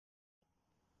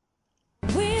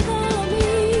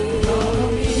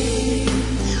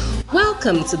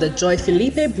Welcome to the Joy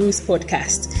Felipe Bruce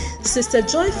podcast. Sister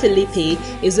Joy Felipe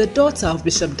is a daughter of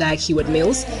Bishop Dag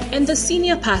Heward-Mills and the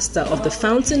senior pastor of the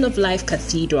Fountain of Life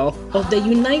Cathedral of the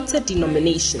United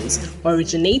Denominations,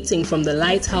 originating from the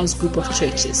Lighthouse Group of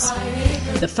Churches.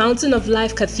 The Fountain of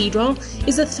Life Cathedral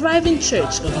is a thriving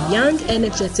church of young,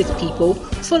 energetic people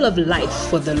full of life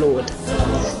for the Lord.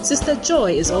 Sister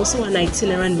Joy is also an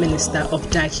itinerant minister of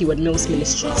Dag Heward-Mills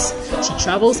Ministries. She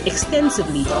travels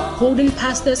extensively, holding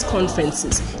pastors' conferences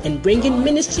and bringing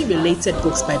ministry-related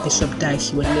books by Bishop Dag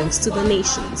Heward-Mills to the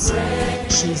nations.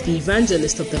 She is the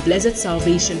evangelist of the Blessed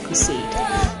Salvation Crusade.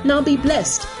 Now be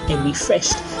blessed and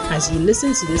refreshed as you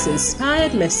listen to this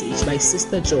inspired message by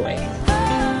Sister Joy.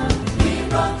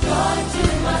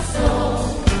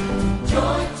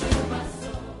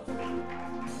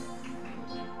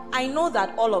 I know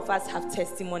that all of us have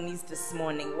testimonies this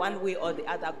morning, one way or the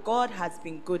other. God has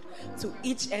been good to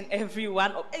each and every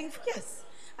one of. And yes,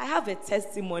 I have a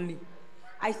testimony.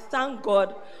 I thank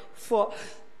God for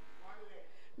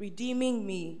redeeming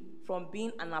me from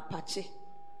being an Apache.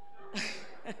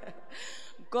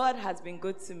 God has been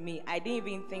good to me. I didn't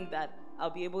even think that I'll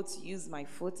be able to use my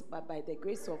foot, but by the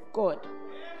grace of God,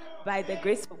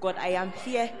 I am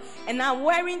here and I'm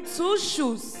wearing two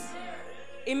shoes.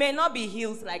 It may not be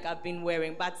heels like I've been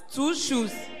wearing, but two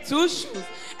shoes.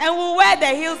 And we'll wear the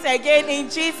heels again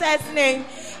in Jesus' name.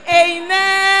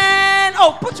 Amen.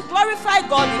 Oh, glorify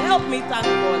God. Help me thank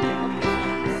God.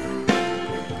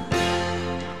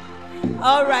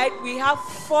 All right, we have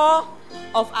 4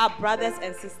 of our brothers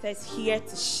and sisters here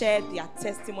to share their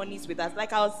testimonies with us.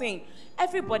 Like I was saying,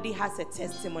 everybody has a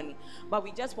testimony, but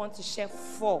we just want to share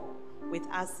 4 with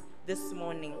us this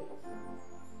morning.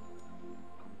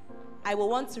 I will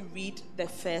want to read the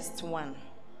first one.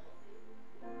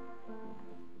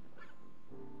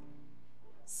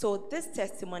 So this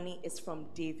testimony is from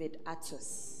David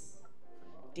Atos.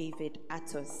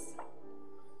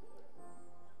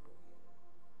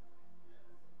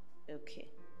 Okay.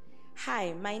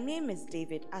 Hi, my name is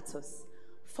David Atos,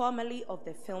 formerly of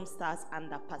the Film Stars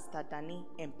under Pastor Danny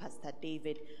and Pastor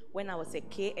David when I was a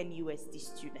KNUST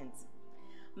student.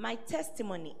 My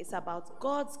testimony is about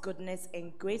God's goodness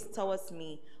and grace towards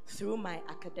me through my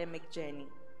academic journey.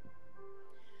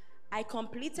 I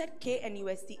completed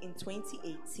KNUST in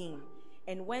 2018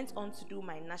 and went on to do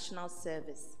my national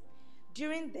service.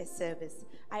 During the service,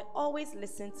 I always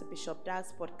listened to Bishop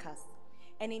Dag's podcast,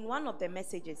 and in one of the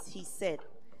messages he said,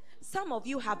 "Some of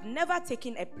you have never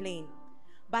taken a plane,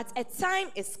 but a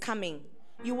time is coming.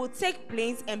 You will take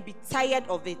planes and be tired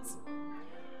of it."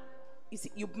 You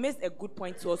see, you missed a good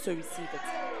point to also receive it.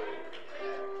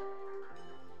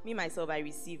 Me, myself, I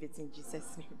receive it in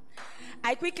Jesus' name.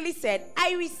 I quickly said,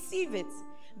 I receive it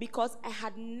because I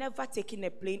had never taken a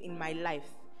plane in my life.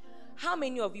 How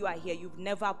many of you are here, you've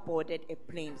never boarded a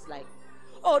plane? It's like,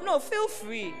 oh no, feel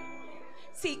free.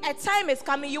 See, a time is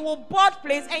coming, you will board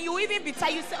planes and you will even be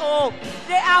tired. You say, oh,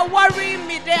 they are worrying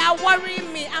me.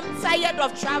 I'm tired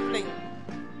of traveling.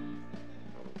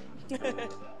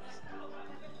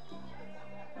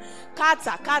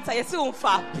 Carter, you see on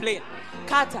far plane.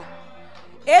 Carter,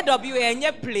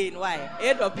 AWA plane. Why?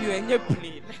 AWA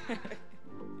plane.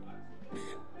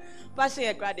 Passion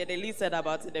a grad, the least said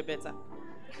about it, the better.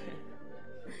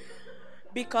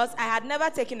 Because I had never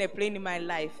taken a plane in my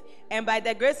life, and by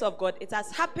the grace of God, it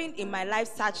has happened in my life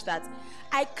such that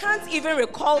I can't even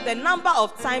recall the number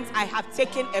of times I have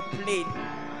taken a plane.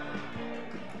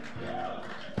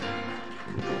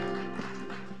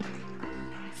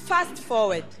 Fast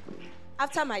forward.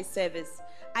 After my service,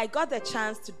 I got the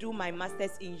chance to do my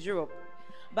master's in Europe,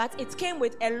 but it came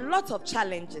with a lot of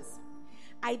challenges.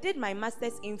 I did my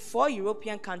master's in 4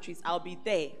 European countries. I'll be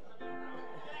there.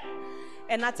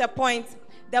 And at a point,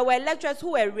 there were lecturers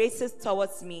who were racist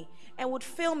towards me and would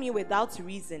fail me without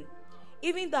reason,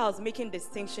 even though I was making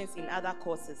distinctions in other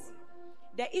courses.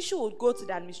 The issue would go to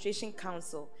the administration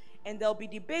council, and there'll be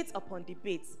debates upon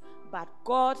debates. But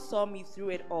God saw me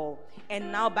through it all.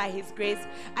 And now by His grace,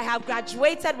 I have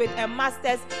graduated with a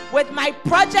master's with my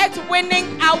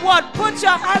project-winning award. Put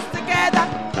your hands together.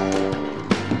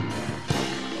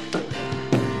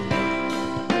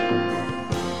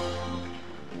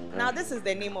 Now this is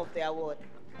the name of the award.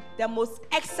 The most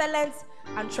excellent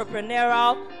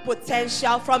entrepreneurial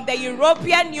potential from the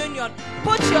European Union.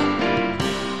 Put your...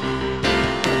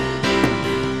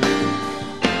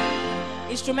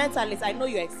 Instrumentalists, I know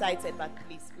you're excited, but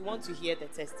please, we want to hear the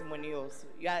testimony also.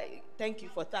 Thank you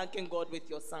for thanking God with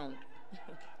your sound.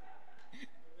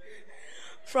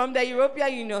 From the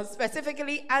European Union,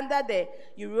 specifically under the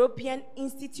European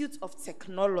Institute of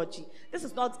Technology. This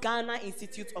is not Ghana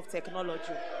Institute of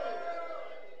Technology.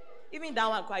 Even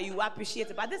that one, you appreciate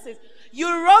it. But this is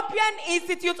European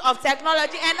Institute of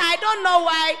Technology, and I don't know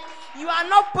why you are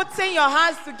not putting your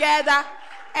hands together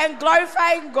and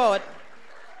glorifying God.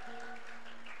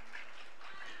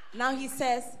 Now he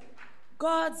says,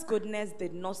 God's goodness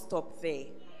did not stop there,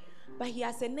 but he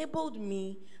has enabled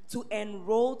me to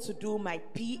enroll to do my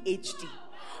PhD,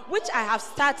 which I have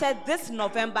started this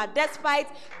November despite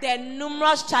the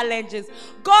numerous challenges.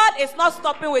 God is not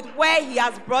stopping with where he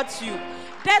has brought you.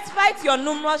 Despite your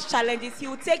numerous challenges, he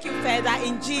will take you further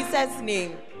in Jesus'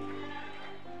 name.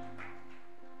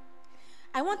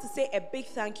 I want to say a big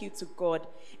thank you to God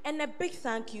and a big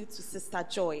thank you to Sister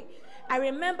Joy. I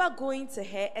remember going to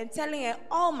her and telling her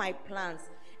all my plans,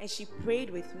 and she prayed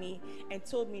with me and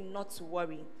told me not to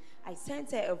worry. I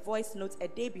sent her a voice note a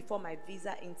day before my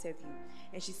visa interview,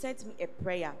 and she sent me a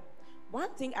prayer.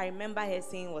 One thing I remember her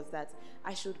saying was that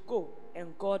I should go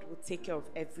and God will take care of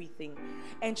everything.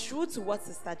 And true to what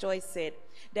Sister Joy said,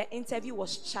 the interview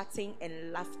was chatting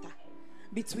and laughter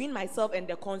between myself and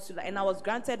the consular, and I was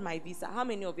granted my visa. How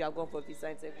many of you have gone for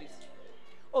visa interviews?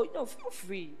 Oh, no, feel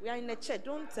free. We are in a church.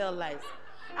 Don't tell lies.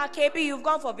 KB, you've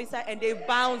gone for visa and they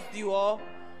bounced you, or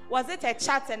was it a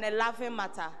chat and a laughing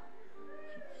matter?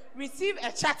 Receive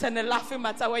a chat and a laughing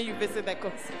matter when you visit the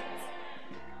consulate.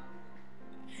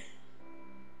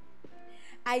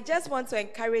 I just want to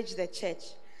encourage the church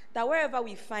that wherever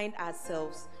we find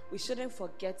ourselves, we shouldn't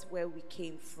forget where we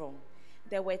came from.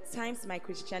 There were times my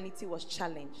Christianity was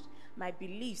challenged. My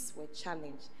beliefs were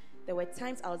challenged. There were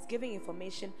times I was giving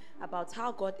information about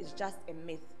how God is just a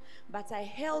myth. But I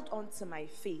held on to my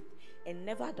faith and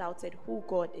never doubted who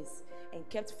God is and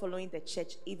kept following the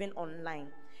church even online,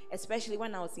 especially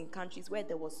when I was in countries where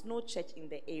there was no church in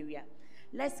the area.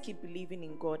 Let's keep believing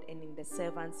in God and in the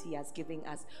servants he has given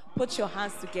us. Put your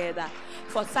hands together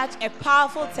for such a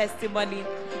powerful testimony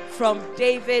from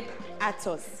David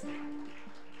Atos.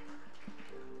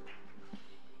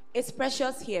 Is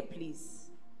Precious here, please?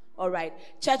 All right.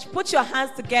 Church, put your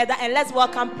hands together and let's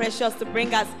welcome Precious to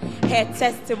bring us her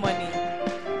testimony.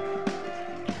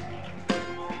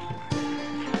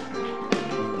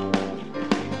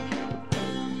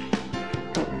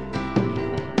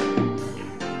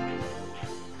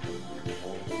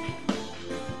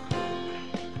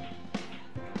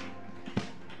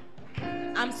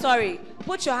 I'm sorry.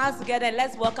 Put your hands together and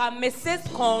let's welcome Mrs.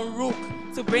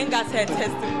 Konrook to bring us her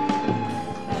testimony.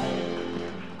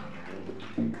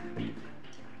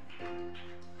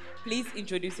 Please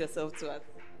introduce yourself to us.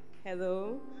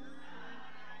 Hello.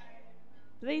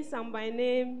 Please, I'm by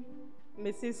name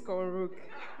Mrs. Konrook.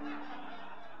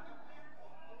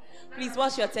 Please,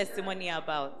 what's your testimony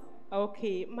about?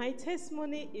 Okay, my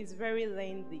testimony is very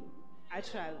lengthy,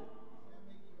 actually.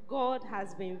 God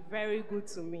has been very good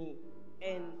to me,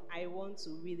 and I want to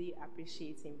really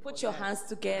appreciate him. Put your hands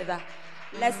together.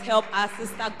 Let's help our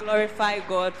sister glorify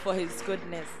God for his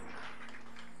goodness.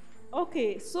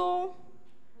 Okay, so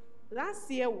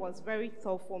last year was very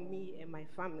tough for me and my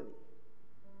family.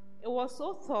 It was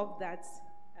so tough that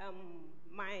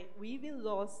we even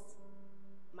lost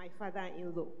my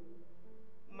father-in-law.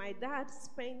 My dad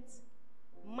spent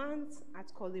months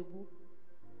at Korle Bu,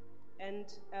 and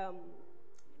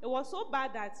it was so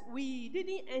bad that we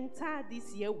didn't enter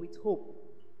this year with hope.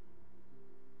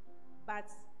 But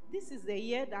this is the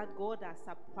year that God has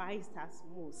surprised us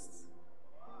most.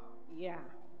 Yeah.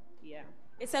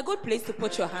 It's a good place to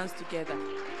put your hands together.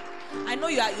 I know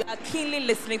you are keenly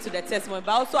listening to the testimony,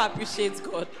 but also appreciate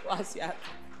God whilst you are.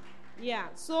 Yeah,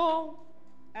 so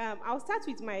I'll start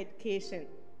with my education.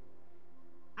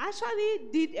 I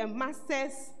actually did a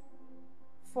master's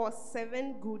for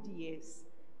 7 good years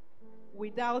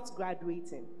without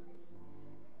graduating.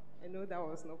 I know that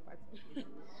was not part of it.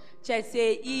 Church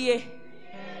say,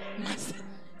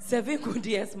 7 good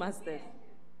years masters.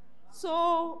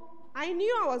 So I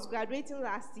knew I was graduating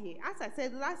last year. As I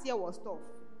said, last year was tough,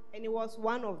 and it was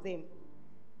one of them.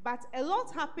 But a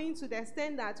lot happened to the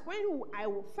extent that when I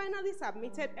finally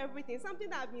submitted everything, something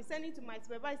that I've been sending to my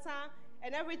supervisor,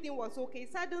 and everything was okay,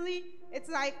 suddenly it's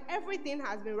like everything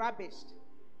has been rubbished.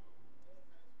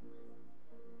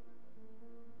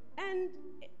 And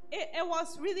it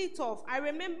was really tough. I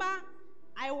remember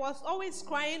I was always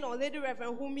crying on Lady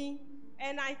Reverend Humi,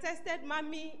 and I tested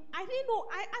Mommy. I didn't know.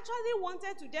 I actually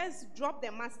wanted to just drop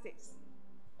the masters.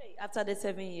 After the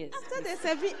 7 years. After the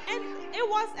 7, and it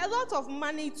was a lot of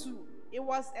money too. It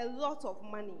was a lot of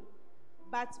money.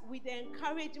 But with the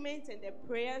encouragement and the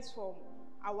prayers from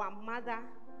our mother,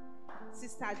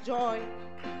 Sister Joy,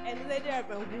 and Lady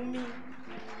Reverend Humi,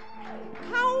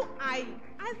 how I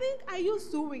think I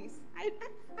used 2 weeks.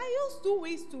 I used 2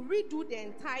 weeks to redo the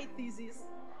entire thesis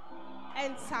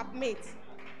and submit.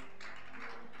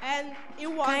 And it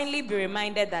was... Kindly be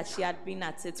reminded that she had been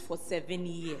at it for 7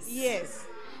 years. Yes.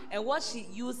 And what she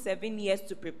used 7 years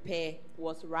to prepare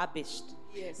was rubbish.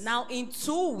 Yes. Now, in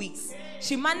 2 weeks,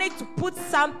 she managed to put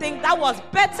something that was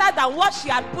better than what she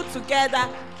had put together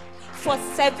for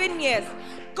 7 years.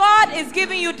 God is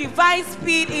giving you divine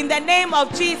speed in the name of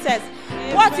Jesus.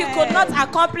 Amen. What you could not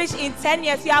accomplish in 10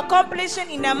 years, you're accomplishing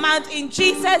in a month in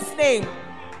Jesus' name.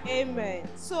 Amen.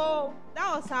 So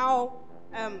that was how,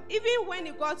 even when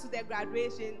it got to the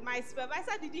graduation, my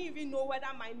supervisor didn't even know whether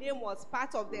my name was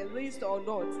part of the list or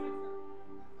not.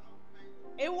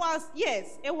 It was,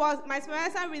 my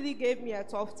supervisor really gave me a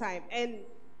tough time. And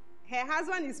her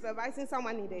husband is supervising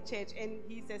someone in the church, and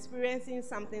he's experiencing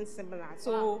something similar.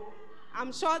 So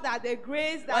I'm sure that the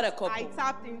grace that I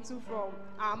tapped into from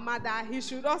our mother, he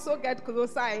should also get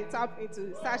closer and tap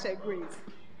into such a grace.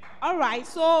 All right,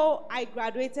 so I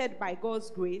graduated by God's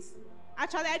grace.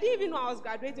 Actually, I didn't even know I was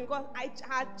graduating because I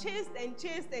had chased,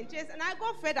 and I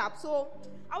got fed up. So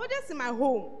I was just in my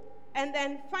home. And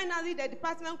then finally, the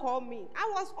department called me. I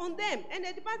was on them, and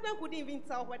the department couldn't even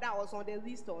tell whether I was on the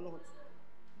list or not.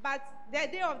 But the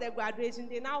day of the graduation,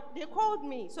 they called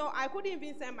me, so I couldn't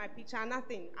even send my picture,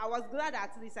 nothing. I was glad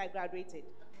at least I graduated.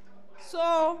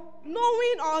 So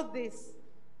knowing all this,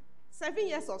 7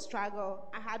 years of struggle,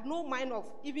 I had no mind of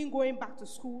even going back to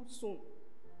school soon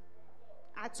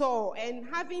at all, and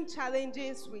having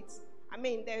challenges with,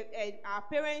 our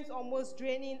parents almost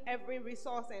draining every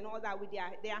resource and all that with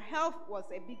their health was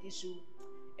a big issue.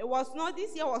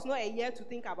 This year was not a year to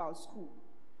think about school.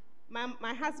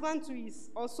 My husband too is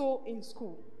also in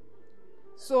school.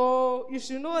 So you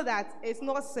should know that it's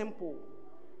not simple.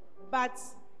 But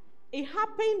it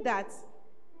happened that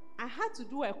I had to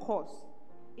do a course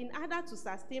in order to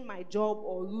sustain my job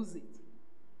or lose it.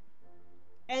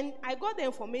 And I got the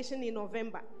information in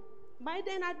November. By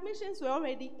then, admissions were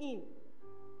already in.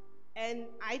 And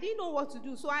I didn't know what to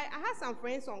do. So I had some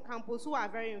friends on campus who are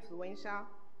very influential.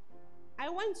 I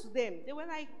went to them. They were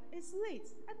like, it's late.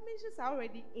 Admissions are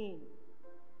already in.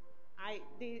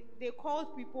 They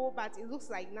called people, but it looks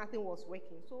like nothing was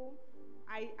working. So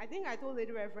I think I told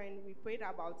Lady Reverend, we prayed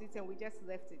about it, and we just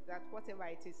left it, that whatever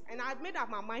it is. And I had made up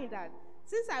my mind that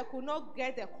since I could not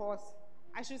get a course,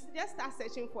 I should just start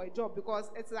searching for a job,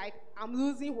 because it's like I'm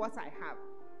losing what I have.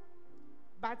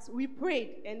 But we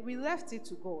prayed, and we left it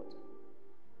to God.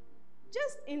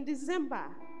 Just in December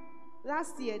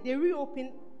last year, they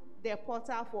reopened their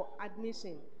portal for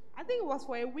admission. I think it was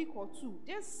for a week or two,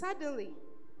 just suddenly.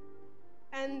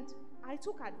 And I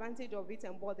took advantage of it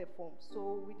and bought the form.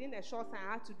 So within a short time,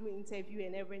 I had to do interview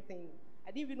and everything.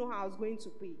 I didn't even know how I was going to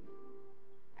pay.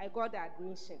 I got the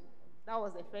admission. That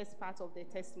was the first part of the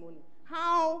testimony.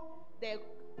 How the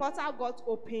portal got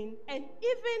open, and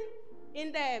even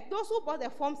in those who bought the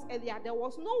forms earlier, there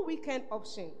was no weekend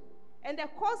option. And the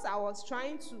course I was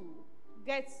trying to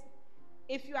get,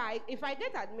 if I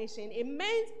get admission, it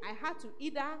meant I had to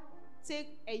either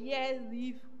take a year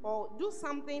leave or do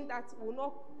something that will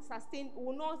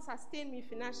not sustain me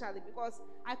financially, because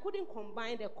I couldn't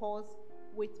combine the course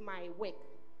with my work.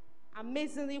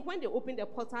 Amazingly, when they opened the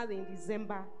portal in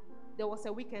December, there was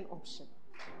a weekend option.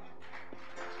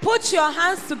 Put your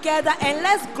hands together and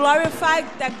let's glorify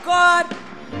the God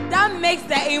that makes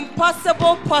the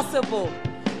impossible possible.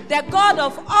 The God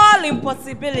of all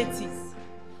impossibilities.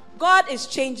 God is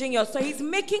changing your story. He's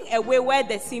making a way where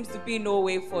there seems to be no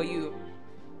way for you.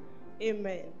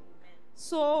 Amen.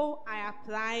 So I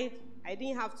applied. I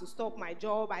didn't have to stop my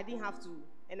job.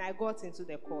 And I got into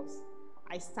the course.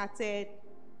 I started.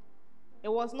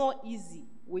 It was not easy,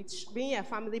 with being a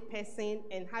family person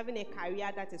and having a career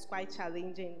that is quite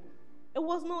challenging. It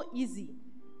was not easy.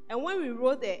 And when we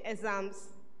wrote the exams,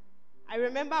 I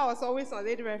remember I was always on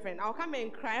Lady Reverend. I'll come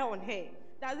and cry on her.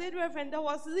 That Lady Reverend, there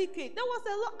was leakage. There was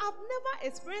a lot. I've never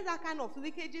experienced that kind of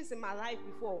leakages in my life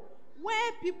before,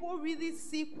 where people really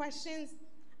see questions.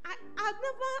 I've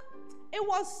never. It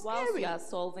was scary. Whilst you are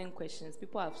solving questions,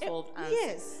 people have solved answers.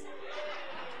 Yes.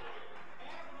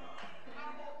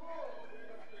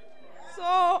 So,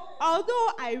 although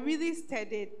I really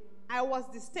studied, I was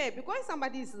disturbed, because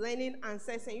somebody is learning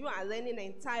answers and you are learning an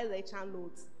entire lecture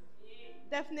notes.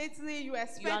 Definitely, you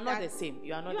expect that. You are not the same.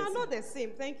 You are not the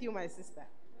same. Thank you, my sister.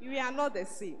 You are not the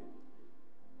same.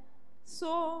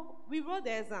 So, we wrote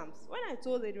the exams. When I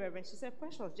told Lady Reverend, she said,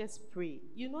 Precious, just pray.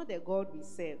 You know the God we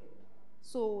serve.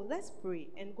 So, let's pray,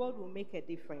 and God will make a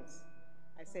difference.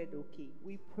 I said, okay.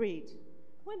 We prayed.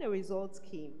 When the results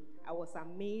came, I was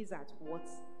amazed at what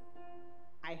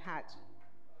I had.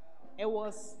 It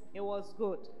was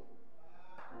good.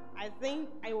 I think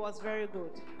it was very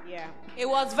good. Yeah. It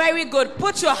was very good.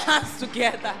 Put your hands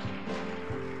together.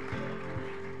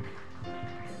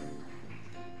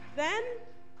 Then,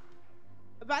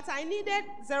 but I needed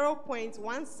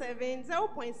 0.17, 0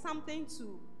 point something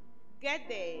to get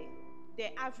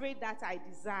the average that I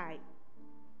desired.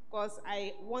 Because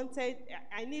I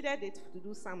needed it to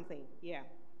do something. Yeah.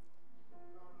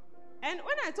 And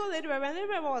when I told Lady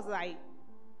Reverend was like,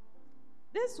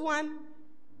 this one,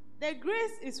 the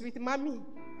grace is with Mommy.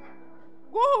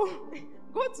 Go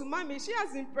to Mommy. She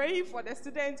has been praying for the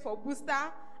students for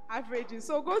booster averages.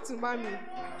 So go to Mommy. And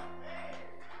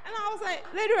I was like,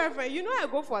 Lady Reverend, you know I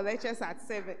go for lectures at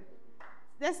 7.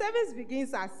 The service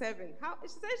begins at 7. She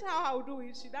says how I'll do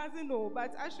it. She doesn't know,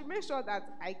 but I should make sure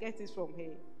that I get it from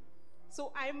her.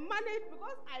 So I managed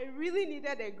because I really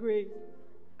needed a grace.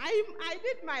 I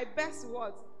did my best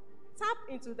tap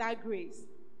into that grace.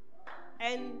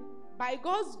 And by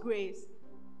God's grace,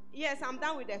 yes, I'm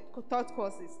done with the third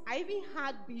courses. I even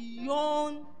had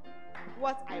beyond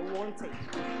what I wanted.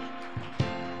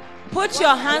 Put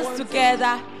your hands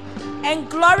together and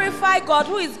glorify God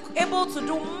who is able to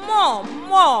do more.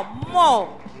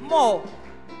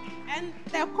 And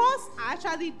the course I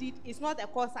actually did is not a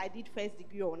course I did first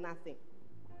degree or nothing.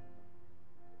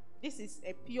 This is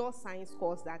a pure science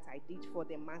course that I did for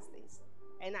the masters.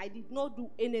 And I did not do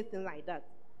anything like that.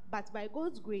 But by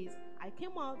God's grace, I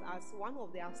came out as one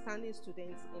of the outstanding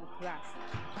students in class.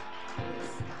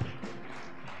 Yes.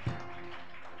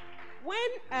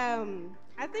 When,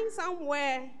 I think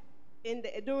somewhere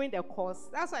during the course,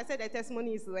 that's why I said the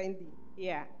testimony is lengthy.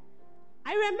 Yeah.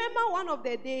 I remember one of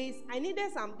the days, I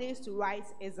needed some days to write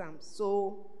exams.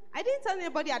 So I didn't tell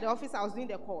anybody at the office I was doing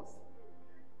the course.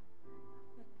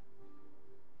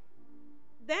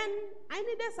 Then I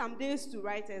needed some days to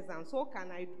write exams. So what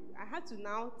can I do? I had to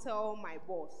now tell my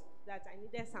boss that I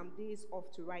needed some days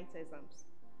off to write exams.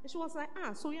 And she was like,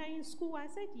 so you're in school? I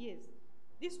said, yes.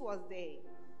 This was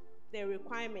the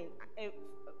requirement.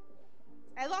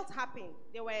 A lot happened.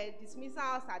 There were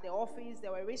dismissals at the office.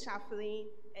 There were reshuffling.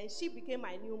 And she became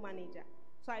my new manager.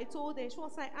 So I told her, she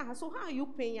was like, so how are you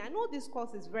paying? I know this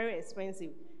course is very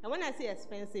expensive. And when I say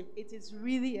expensive, it is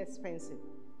really expensive.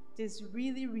 It is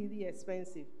really, really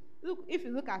expensive. Look, if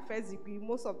you look at first degree,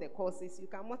 most of the courses, you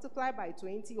can multiply by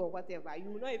 20 or whatever. You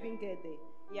will not even get there.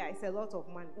 Yeah, it's a lot of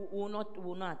money. We will not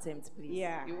attempt, please.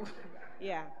 Yeah.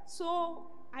 Yeah. So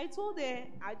I told her,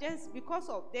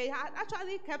 they had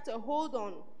actually kept a hold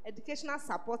on educational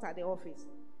support at the office.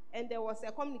 And there was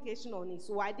a communication on it.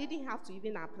 So I didn't have to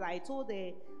even apply. I told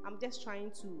her, I'm just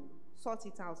trying to sort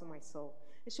it out myself.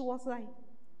 And she was like,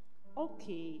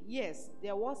 okay, yes,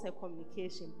 there was a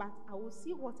communication, but I will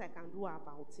see what I can do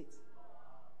about it.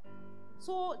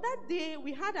 So that day,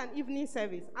 we had an evening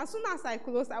service. As soon as I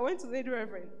closed, I went to Lady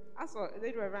Reverend. As for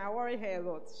Lady Reverend, I worry her a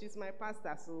lot. She's my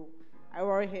pastor, so I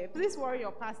worry her. Please worry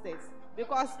your pastors,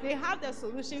 because they have the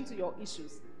solution to your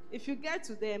issues. If you get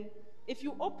to them, if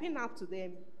you open up to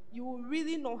them, you will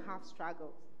really not have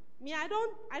struggles. Me, I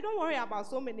don't worry about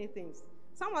so many things.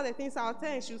 Some of the things I'll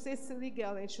tell her, she'll say, silly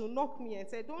girl, and she'll knock me and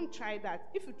say, don't try that.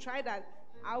 If you try that,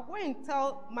 I'll go and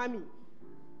tell Mommy.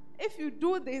 If you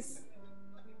do this,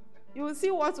 you will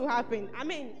see what will happen. I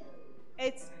mean,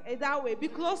 it's that way. Be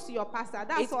close to your pastor.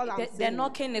 That's all I'm saying. The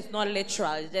knocking is not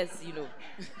literal. It's just,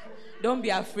 don't be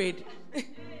afraid.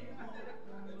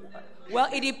 Well,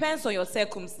 it depends on your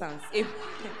circumstance.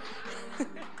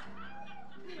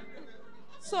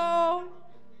 So,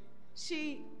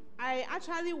 I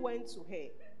actually went to her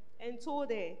and told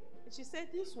her, and she said,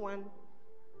 this one,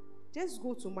 just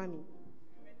go to Mommy.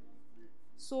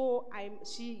 So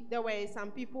there were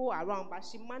some people around, but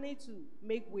she managed to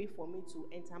make way for me to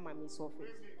enter Mommy's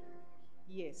office.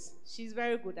 Yes, she's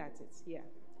very good at it, yeah.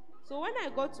 So when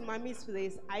I got to Mommy's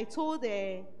place, I told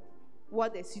her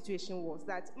what the situation was.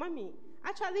 That, Mommy,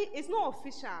 actually, it's not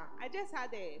official. I just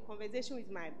had a conversation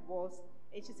with my boss,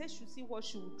 and she said she'll see what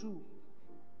she will do.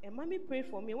 And Mommy prayed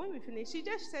for me. When we finished, she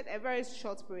just said a very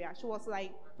short prayer. She was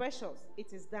like, Precious,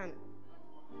 it is done.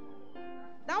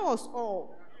 That was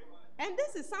all. And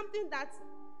this is something that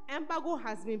embargo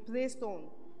has been placed on.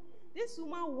 This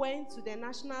woman went to the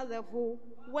national level,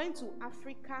 went to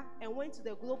Africa, and went to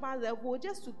the global level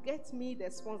just to get me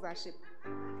the sponsorship.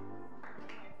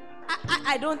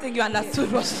 I don't think you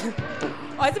understood what she...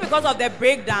 Or is it because of the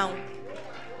breakdown?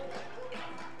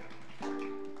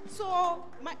 So,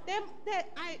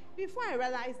 before I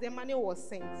realized the money was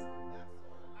sent,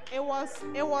 it was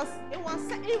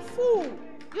sent in full.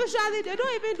 Usually, they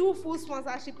don't even do full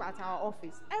sponsorship at our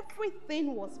office.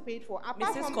 Everything was paid for.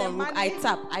 Apart Mrs. from Konruk, the money.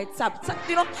 I tap.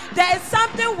 There is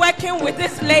something working with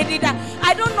this lady that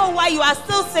I don't know why you are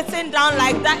still sitting down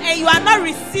like that and you are not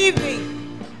receiving.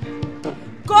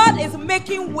 God is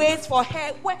making ways for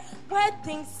her where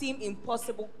things seem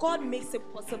impossible. God makes it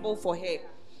possible for her.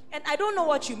 And I don't know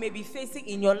what you may be facing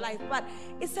in your life, but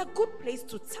it's a good place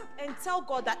to tap and tell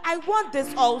God that I want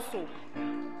this also.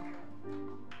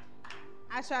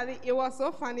 Actually, it was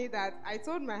so funny that I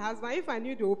told my husband if I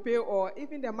knew the pay or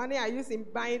even the money I used in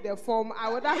buying the form,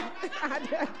 I would have.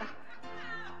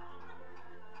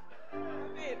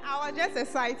 I was just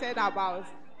excited about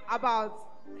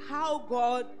how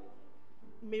God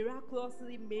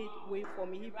miraculously made way for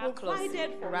me. He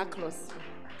provided for me.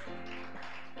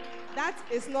 That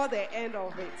is not the end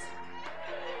of it.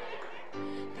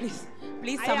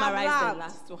 Please summarize the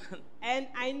last one. And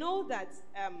I know that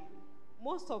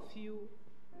most of you,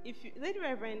 Lady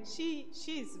Reverend, she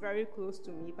is very close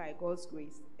to me by God's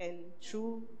grace, and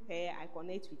through her I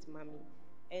connect with Mommy.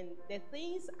 And the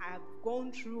things I've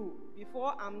gone through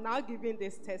before I'm now giving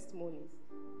these testimonies,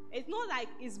 it's not like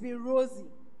it's been rosy.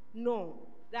 No,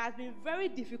 there have been very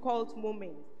difficult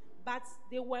moments, but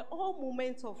they were all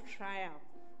moments of triumph.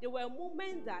 They were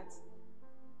moments that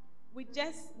we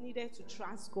just needed to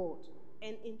trust God.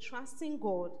 And in trusting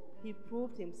God, He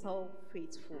proved Himself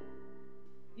faithful.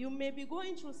 You may be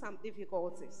going through some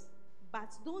difficulties, but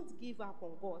don't give up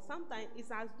on God. Sometimes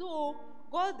it's as though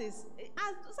God is,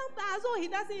 sometimes as though He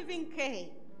doesn't even care.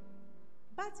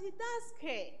 But He does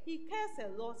care. He cares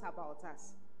a lot about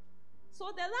us.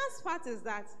 So the last part is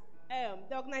that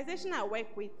the organization I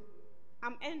work with,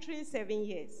 I'm entering 7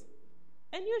 years.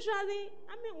 And usually,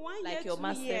 1 year, like your 2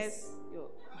 masters. years.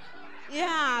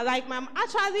 Yeah, like my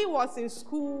actually was in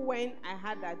school when I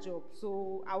had that job.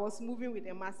 So I was moving with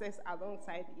a master's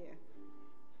alongside here.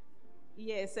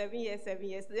 Yeah, 7 years.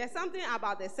 There's something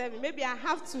about the 7. Maybe I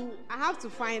have to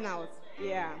find out.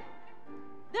 Yeah.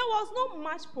 There was not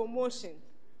much promotion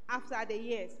after the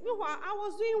years. Meanwhile, I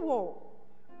was doing well.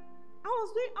 I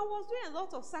was doing a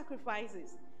lot of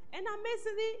sacrifices. And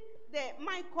amazingly,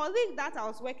 my colleague that I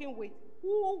was working with,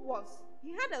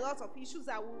 he had a lot of issues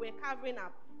that we were covering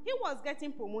up. He was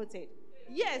getting promoted.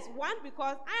 Yes, one,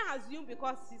 because I assume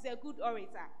because he's a good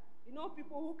orator. You know,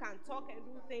 people who can talk and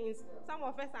do things. Some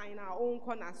of us are in our own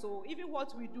corner. So even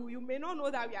what we do, you may not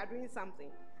know that we are doing something.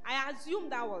 I assume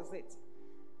that was it.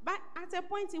 But at a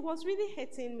point, it was really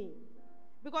hurting me.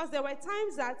 Because there were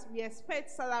times that we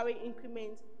expect salary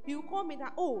increment. He will call me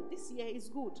that, oh, this year is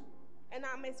good. And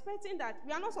I'm expecting that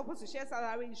we are not supposed to share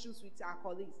salary issues with our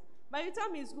colleagues. But you tell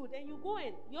me it's good, and you go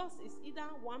in. Yours is either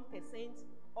 1%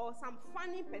 or some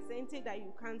funny percentage that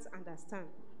you can't understand.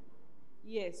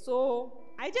 Yes, so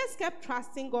I just kept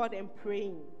trusting God and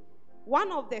praying.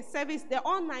 One of the service, the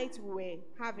all-night we were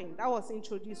having, that was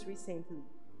introduced recently.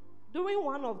 During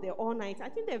one of the all-night, I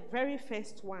think the very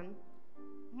first one,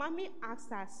 Mommy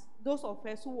asked us, those of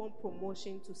us who want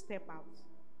promotion, to step out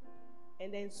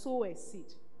and then sow a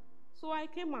seed. So I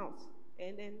came out,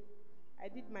 and then I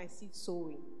did my seed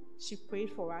sowing. She prayed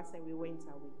for us, and we went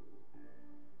away.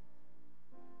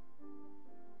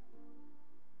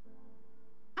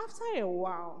 After a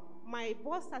while, my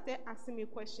boss started asking me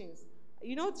questions.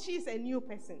 You know, she's a new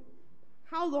person.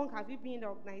 How long have you been in the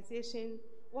organization?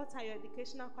 What are your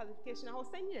educational qualifications? I was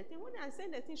sending the thing. When I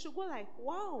sent the thing, she go like,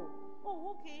 wow,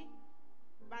 oh, okay.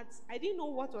 But I didn't know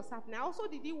what was happening. I also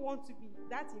didn't want to be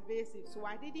that evasive, so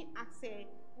I didn't ask her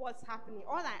what's happening.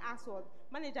 All I asked was,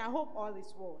 manager, I hope all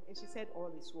is well. And she said,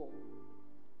 all is well.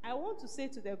 I want to say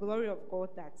to the glory of God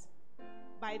that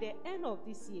by the end of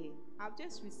this year, I've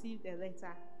just received a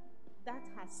letter that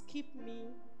has skipped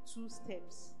me 2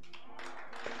 steps.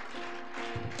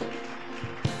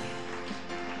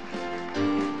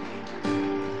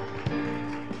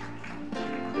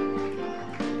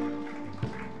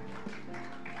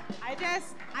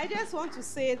 I just want to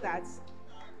say that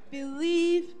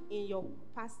believe in your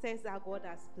pastors that God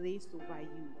has placed over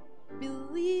you.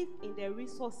 Believe in the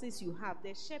resources you have,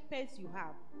 the shepherds you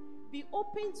have. Be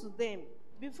open to them.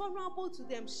 Be vulnerable to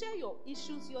them. Share your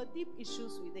issues, your deep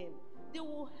issues with them. They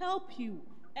will help you.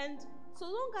 And so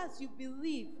long as you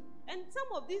believe, and some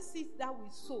of these seeds that we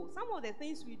sow, some of the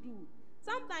things we do,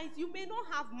 sometimes you may not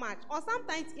have much, or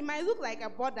sometimes it might look like a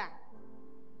border.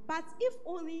 But if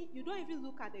only you don't even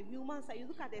look at the human side, you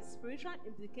look at the spiritual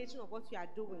implication of what you are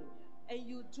doing, and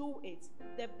you do it,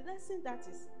 the blessing that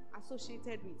is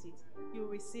associated with it, you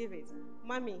receive it.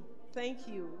 Mommy, thank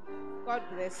you. God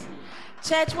bless you.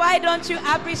 Church, why don't you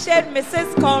appreciate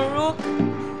Mrs. Konruk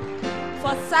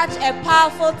for such a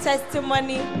powerful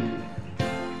testimony?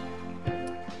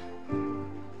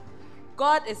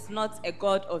 God is not a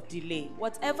God of delay.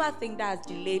 Whatever thing that has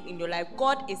delayed in your life,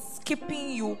 God is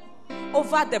skipping you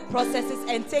over the processes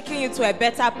and taking you to a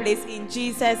better place in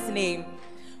Jesus' name.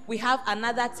 We have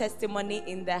another testimony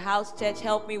in the house. Church,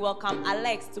 help me welcome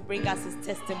Alex to bring us his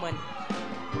testimony.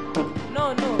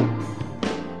 No.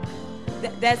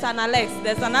 There's an Alex.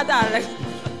 There's another Alex.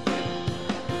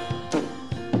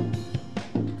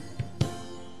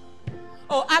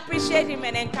 Oh, appreciate him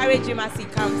and encourage him as he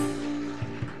comes.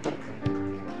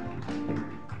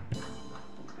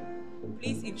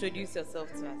 Please introduce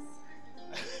yourself to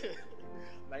us.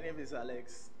 My name is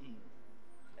Alex.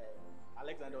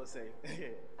 Alexander Osei.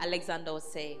 Alexander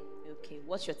Osei. Okay.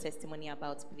 What's your testimony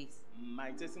about, please?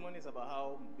 My testimony is about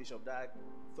how Bishop Dag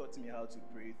taught me how to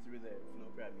pray through the flow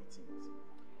prayer meetings.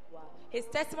 Wow. His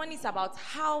testimony is about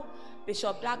how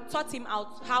Bishop Dag taught him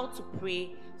how to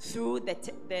pray through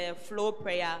the flow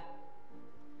prayer.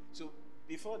 So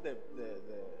before the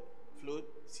flow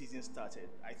season started,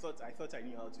 I thought I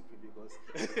knew how to pray because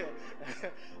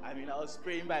I was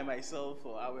praying by myself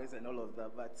for hours and all of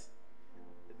that. But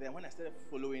then when I started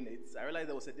following it, I realized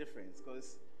there was a difference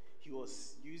because he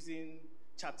was using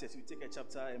chapters. You take a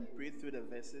chapter and pray through the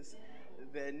verses.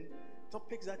 Then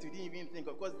topics that you didn't even think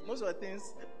of, because most of the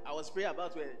things I was praying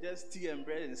about were just tea and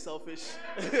bread and selfish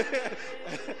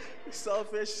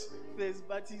things.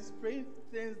 But he's praying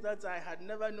things that I had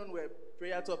never known were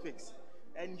prayer topics.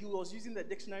 And he was using the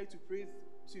dictionary to pray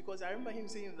to, because I remember him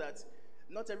saying that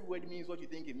not every word means what you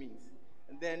think it means.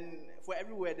 And then for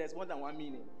every word, there's more than one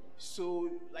meaning. So,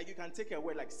 like, you can take a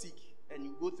word like seek, and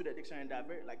you go through the dictionary, and there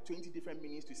are 20 different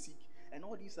meanings to seek. And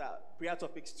all these are prayer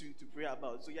topics to pray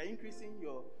about. So you're increasing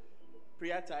your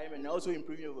prayer time and also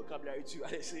improving your vocabulary too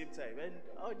at the same time. And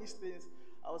all these things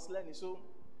I was learning. So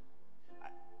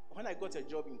when I got a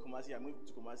job in Kumasi, I moved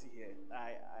to Kumasi here.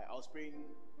 I was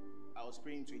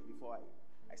praying to it before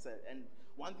I started. And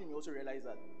one thing you also realize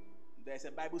that there's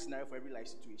a Bible scenario for every life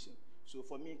situation. So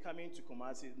for me, coming to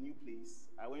Kumasi, new place,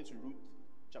 I went to Ruth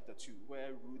chapter 2, where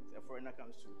Ruth, a foreigner,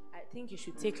 comes to. I think you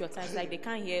should take your time. It's like they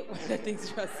can't hear what the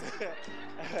things just.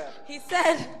 He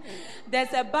said,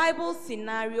 there's a Bible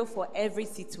scenario for every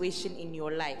situation in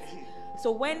your life.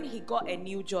 So when he got a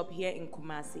new job here in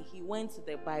Kumasi, he went to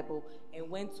the Bible and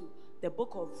went to the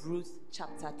book of Ruth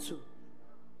chapter 2.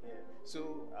 Yeah.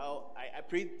 So I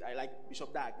prayed, I like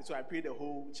Bishop Dag, so I prayed the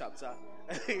whole chapter.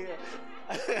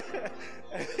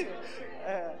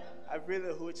 I prayed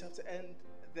the whole chapter, and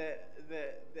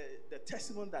the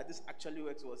testimony that this actually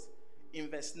works was in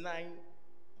verse 9.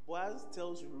 Boaz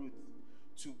tells Ruth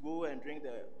to go and drink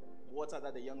the water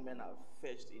that the young men have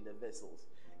fetched in the vessels.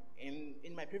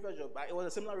 In my previous job, it was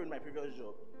a similar rule in my previous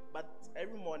job, but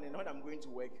every morning when I'm going to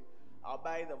work, I'll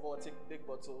buy the Vortic big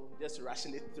bottle just to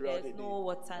ration it throughout the day. There's no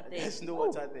water there. There's no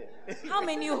water there. How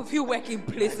many of you work in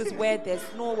places where there's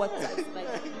no water? Like,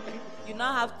 you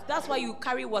now have, that's why you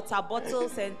carry water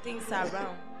bottles and things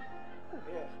around.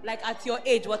 Yeah. Like at your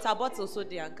age, water bottles so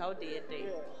they are cow day.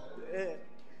 Yeah.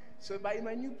 So, but in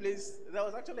my new place, there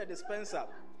was actually a dispenser.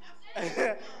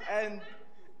 And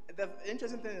the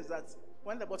interesting thing is that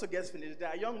when the bottle gets finished, there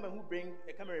are young men who bring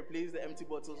a camera and replace the empty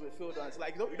bottles with filled ones.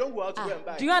 Like, you don't go out to go and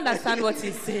buy. Do you understand what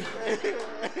he's saying?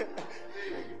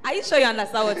 Are you sure you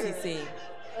understand what he's saying?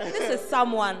 This is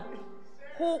someone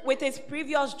who, with his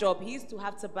previous job, he used to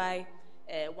have to buy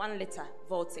 1 liter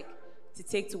Vortic to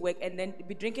take to work and then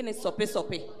be drinking it sope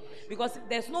because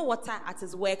there's no water at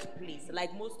his workplace,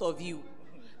 like most of you.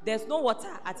 There's no water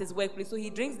at his workplace, so he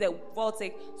drinks the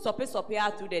Vortic sope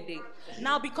out through the day.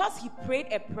 Now, because he prayed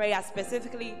a prayer,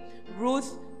 specifically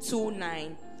Ruth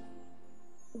 2:9,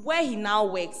 where he now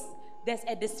works, there's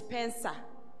a dispenser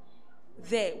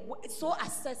there. It's so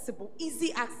accessible,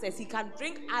 easy access. He can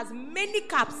drink as many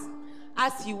cups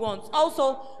as he wants.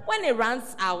 Also, when it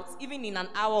runs out, even in an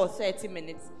hour or 30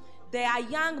 minutes, there are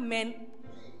young men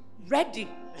ready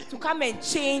to come and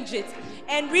change it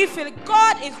and refill it.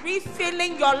 God is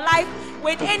refilling your life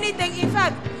with anything. In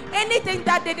fact, anything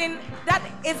that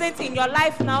isn't in your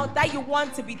life now that you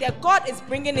want to be there, God is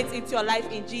bringing it into your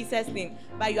life in Jesus' name.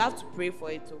 But you have to pray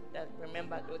for it too.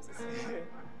 Remember those.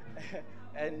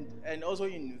 And also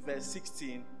in verse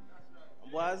 16,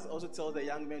 Boaz also tells the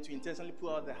young men to intentionally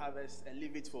pull out the harvest and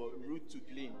leave it for Ruth to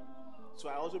clean. So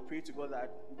I also pray to God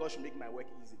that God should make my work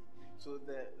easy. So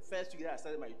the first week that I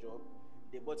started my job,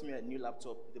 they bought me a new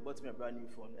laptop, they bought me a brand new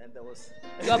phone, and there was...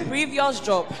 Your previous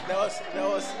job? There was...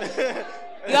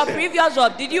 Your previous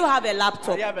job, did you have a laptop?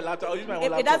 I didn't have a laptop, I was using my own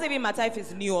laptop. It doesn't even matter if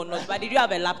it's new or not, but did you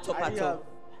have a laptop at all?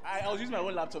 I was using my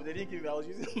own laptop, they didn't give me, I was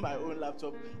using my own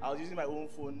laptop, I was using my own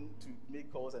phone to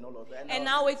make calls and all of that. And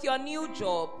now with your new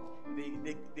job...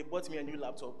 They bought me a new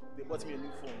laptop, they bought me a new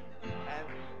phone,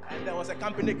 and there was a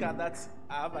company card that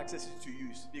I have access to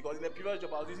use, because in the previous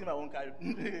job I was using my own card.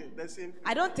 The same.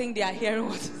 I don't think they are hearing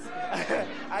what he's saying.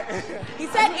 He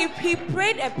said if he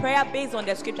prayed a prayer based on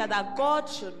the scripture that God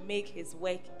should make his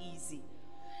work easy,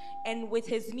 and with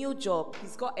his new job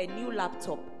he's got a new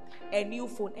laptop a new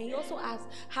phone, and he also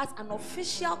has an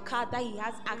official card that he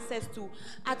has access to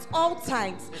at all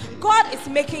times. God is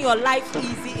making your life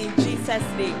easy in Jesus'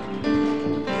 name.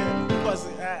 Yeah, because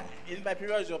in my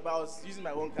previous job, I was using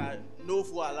my own car, no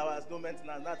fuel allowance, no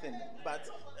maintenance, nothing. But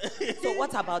so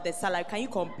what about the salary? Can you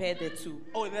compare the two?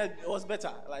 Oh, it was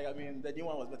better. Like, I mean, the new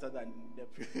one was better than the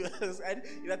previous. And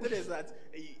the thing is that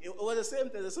it was the same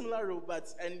thing, a similar role,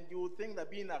 and you would think that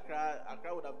being Accra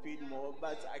would have paid more,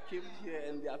 but I came here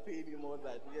and they are paying me more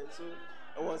than, yeah, so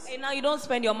it was... And now you don't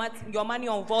spend your money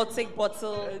on Voltic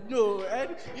bottle. No,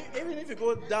 and even if you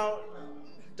go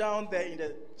down there in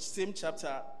the same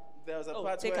chapter, there's a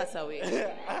part take where... us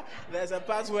away. There's a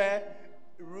part where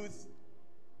Ruth...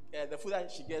 the food that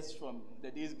she gets from the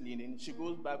day's gleaning, she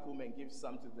goes back home and gives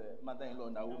some to the mother-in-law,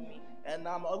 Naomi. And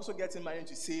I'm also getting money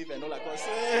to save and all that.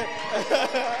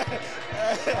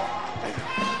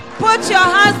 Put your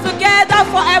hands together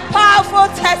for a powerful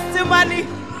testimony.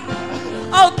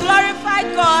 Oh, glorify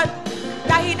God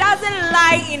that He doesn't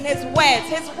lie in His words.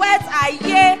 His words are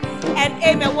yea and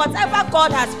amen. Whatever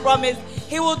God has promised,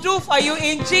 He will do for you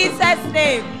in Jesus'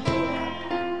 name.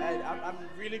 And I'm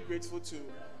really grateful to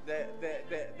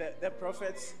the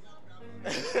prophets,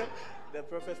 the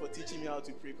prophet for teaching me how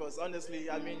to pray. Because honestly,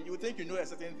 I mean, you think you know a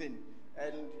certain thing,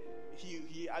 and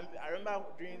I remember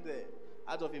during the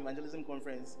Art of Evangelism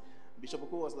conference, Bishop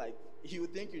Oko was like, you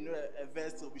think you know a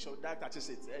verse till Bishop Dag touches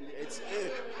it, and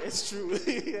it's true.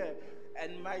 Yeah.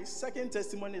 And my second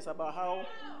testimony is about how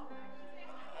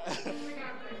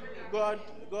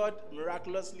God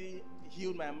miraculously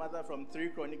healed my mother from 3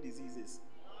 chronic diseases.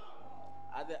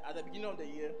 At the beginning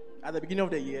of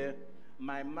the year,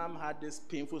 my mom had this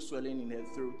painful swelling in her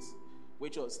throat,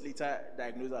 which was later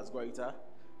diagnosed as goiter.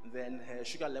 Then her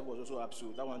sugar level was also up,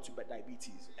 so that one took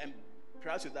diabetes. And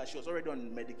prior to that, she was already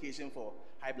on medication for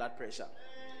high blood pressure.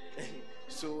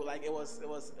 So like it was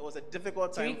a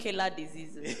difficult time. 3 killer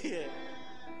diseases. Yeah,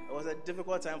 it was a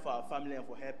difficult time for our family and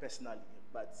for her personally.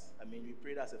 But I mean, we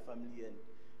prayed as a family, and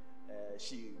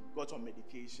she got on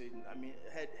medication. I mean,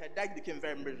 her diet became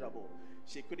very miserable.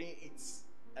 She couldn't eat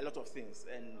a lot of things,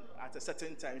 and at a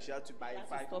certain time, she had to buy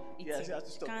 5. Yeah, she had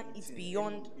to stop can't eating. Eat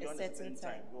beyond a certain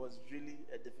time. It was really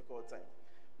a difficult time.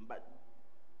 But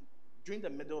during the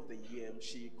middle of the year,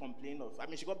 she complained of. I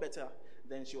mean, she got better.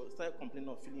 Then she started complaining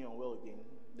of feeling unwell again.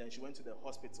 Then she went to the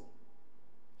hospital,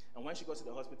 and when she got to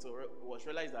the hospital, it was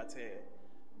realized that her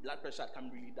blood pressure had come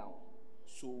really down.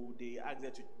 So they asked her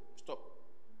to stop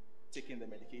taking the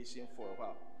medication for a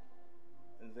while.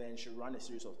 And then she ran a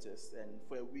series of tests, and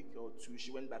for a week or 2, she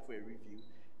went back for a review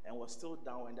and was still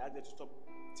down, and they asked her to stop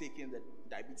taking the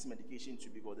diabetes medication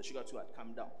too, because the sugar too had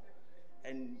come down.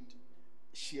 And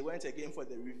she went again for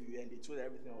the review, and they told her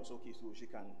everything was okay, so she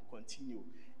can continue.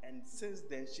 And since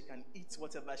then, she can eat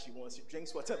whatever she wants. She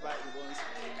drinks whatever she wants.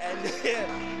 And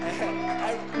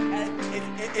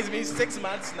it's been 6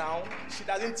 months now. She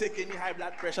doesn't take any high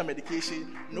blood pressure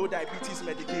medication, no diabetes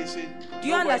medication. Do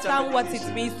you understand what it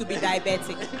means to be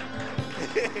diabetic?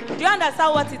 Do you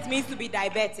understand what it means to be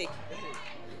diabetic?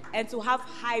 And to have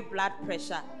high blood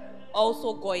pressure,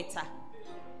 also goiter.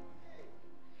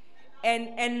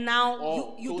 And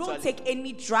now you totally. Don't take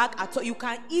any drug at all. You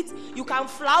can eat, you can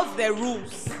flout the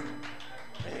rules.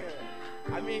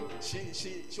 I mean, she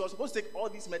was supposed to take all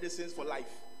these medicines for life,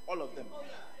 all of them,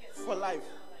 for life.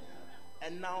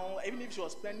 And now, even if she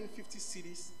was spending 50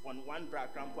 cedis on one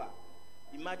grandpa,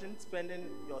 imagine spending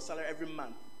your salary every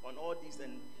month on all these,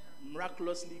 and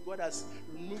miraculously, God has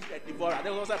removed a devourer.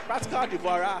 There was a practical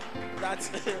devourer that...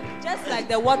 just like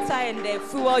the water and the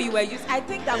fuel you were using, I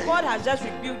think that God has just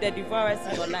rebuked the devourers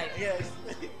in your life. Yes.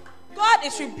 God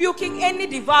is rebuking any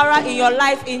devourer in your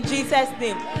life in Jesus'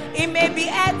 name. It may be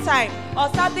airtime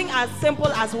or something as simple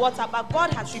as water, but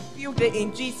God has rebuked it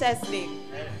in Jesus' name.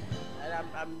 And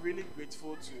I'm really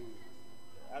grateful to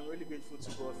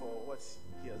God for what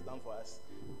He has done for us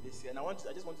this year. And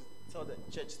I just want to tell the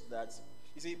church that,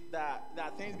 you see, there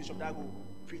are things Bishop Dag will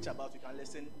preach about. You can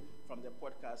listen from the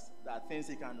podcast. There are things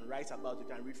he can write about. You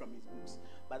can read from his books.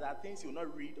 But there are things he will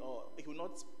not read, or he will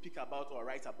not speak about or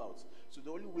write about. So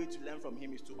the only way to learn from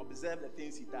him is to observe the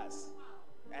things he does.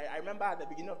 I remember at the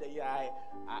beginning of the year,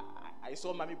 I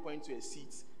saw Mommy point to a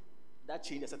seat. That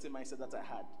changed a certain mindset that I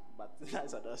had. But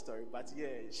that's another story. But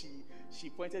yeah, she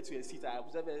pointed to a seat. I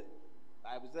observed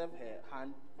her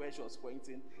hand where she was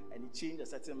pointing, and it changed a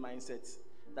certain mindset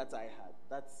that I had.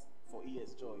 That's for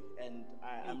ES Joy, and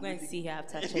I'm going to see her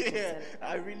after church. Yeah,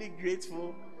 I'm really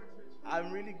grateful.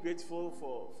 I'm really grateful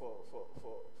for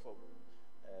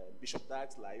Bishop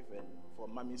Dark's life and for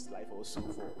Mommy's life also,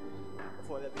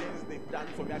 for the things they've done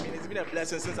for me. I mean, it's been a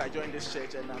blessing since I joined this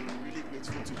church, and I'm really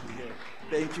grateful to be here.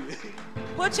 Thank you.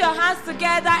 Put your hands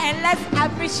together and let's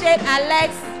appreciate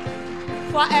Alex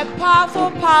for a powerful,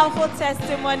 powerful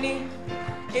testimony.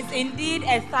 It's indeed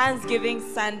a Thanksgiving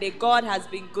Sunday. God has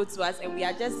been good to us, and we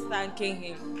are just thanking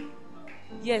Him.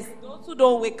 Yes, those who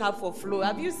don't wake up for flow,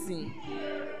 have you seen?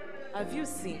 Have you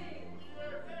seen?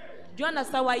 Do you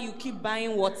understand why you keep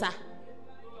buying water?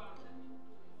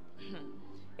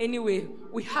 Anyway,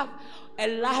 we have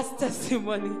a last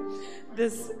testimony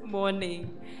this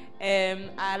morning.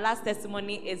 Our last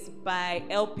testimony is by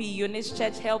LP Eunice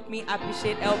Church. Help me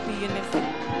appreciate LP Eunice.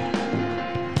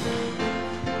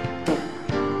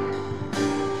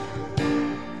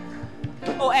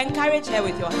 Oh, encourage her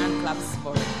with your hand claps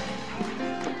for her.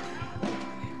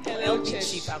 Hello, LP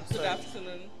Church. Chief, I'm Good sorry.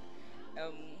 afternoon.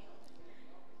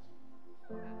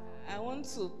 I want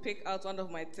to pick out one of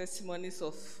my testimonies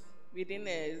of within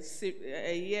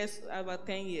a year, about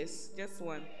 10 years, just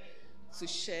one, to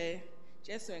share,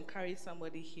 just to encourage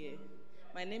somebody here.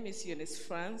 My name is Eunice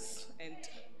France, and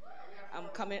I'm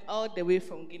coming all the way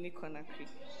from Guinea-Conakry.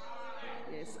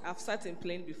 Yes, I've sat in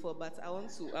plane before, but I want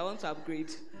to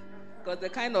upgrade, because the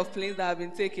kind of planes that I've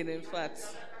been taking, in fact,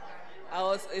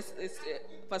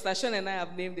 Pastor Sean and I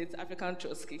have named it African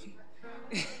Trotsky.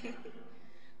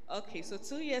 Okay, so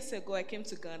 2 years ago, I came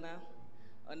to Ghana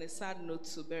on a sad note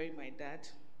to bury my dad.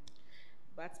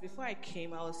 But before I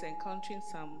came, I was encountering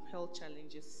some health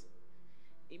challenges.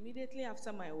 Immediately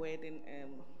after my wedding,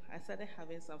 I started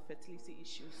having some fertility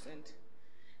issues, and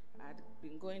I'd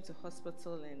been going to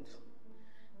hospital, and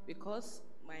because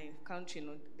my country,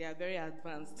 they are very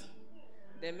advanced.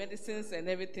 The medicines and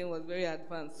everything was very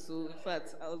advanced. So, in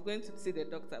fact, I was going to see the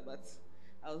doctor, but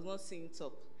I was not seeing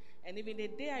top. And even the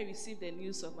day I received the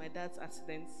news of my dad's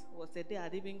accident was the day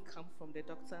I'd even come from the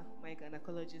doctor, my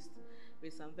gynecologist,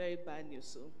 with some very bad news.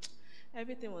 So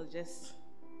everything was just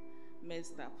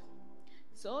messed up.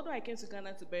 So although I came to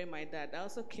Ghana to bury my dad, I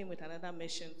also came with another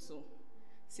mission to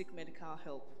seek medical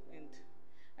help. And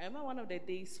I remember one of the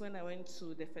days when I went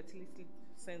to the fertility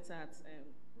center at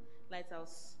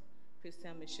Lighthouse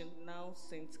Christian Mission, now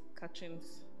St.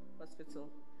 Catherine's Hospital.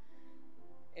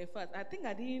 In fact, I think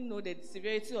I didn't know the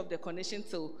severity of the condition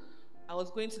till I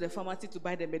was going to the pharmacy to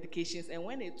buy the medications. And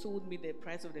when they told me the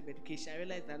price of the medication, I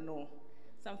realized that no,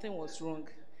 something was wrong.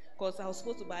 Because I was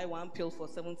supposed to buy one pill for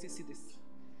 70 cedis.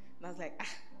 And I was like,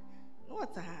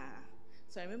 what?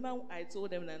 So I remember I told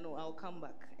them that no, I'll come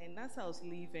back. And that's how I was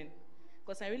leaving.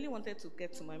 Because I really wanted to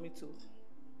get to Mommy too.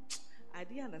 I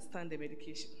didn't understand the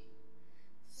medication.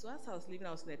 So as I was leaving,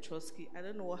 I was in a Trotsky. I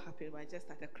don't know what happened, but I just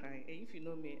started crying. And if you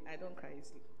know me, I don't cry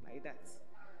easily like that.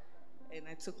 And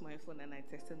I took my phone and I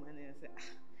texted my name and said,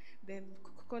 the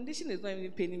condition is not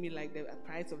even paying me like the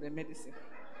price of the medicine.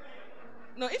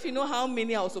 No, if you know how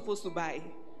many I was supposed to buy,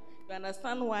 you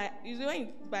understand why. Usually when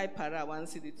you buy para, 1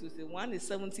 CD, 2 CD, one is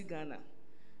 70 Ghana.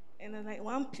 And I'm like,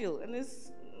 one pill. And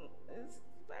it's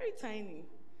very tiny.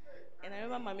 And I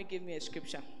remember Mommy gave me a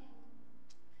scripture.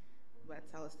 But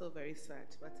I was still very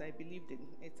sad. But I believed in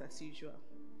it as usual.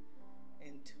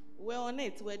 And we're on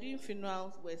it. We're doing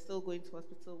funerals. We're still going to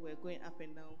hospital. We're going up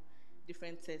and down,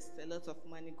 different tests, a lot of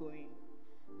money going.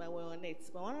 But we're on it.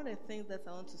 But one of the things that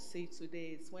I want to say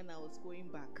today is when I was going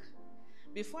back.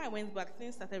 Before I went back,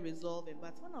 things started resolving.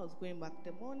 But when I was going back,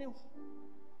 the morning,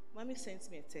 Mommy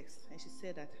sent me a text. And she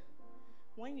said that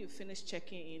when you finish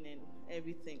checking in and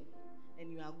everything,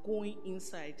 and you are going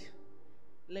inside,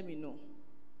 let me know.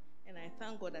 And I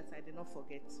thank God that I did not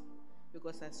forget.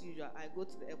 Because as usual, I go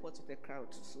to the airport with a crowd.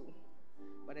 So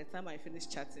by the time I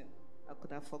finished chatting, I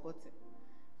could have forgotten.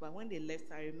 But when they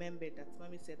left, I remembered that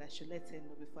Mommy said I should let her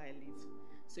know before I leave.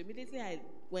 So immediately I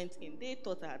went in. They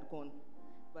thought I had gone.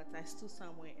 But I stood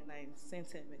somewhere and I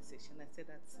sent her a message. And I said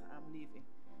that I'm leaving.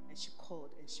 And she called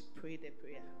and she prayed a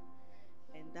prayer.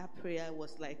 And that prayer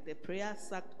was like the prayer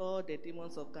sucked all the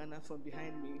demons of Ghana from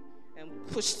behind me and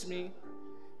pushed me.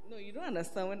 No, you don't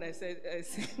understand when I said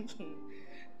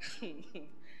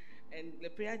and the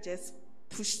prayer just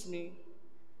pushed me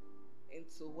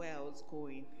into where I was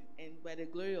going. And by the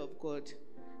glory of God,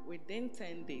 within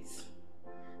 10 days,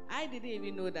 I didn't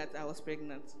even know that I was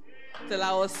pregnant. Till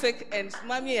I was sick, and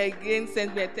Mommy again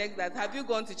sent me a text that, have you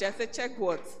gone to check? I said, check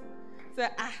what? I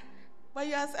said, but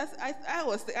you asked,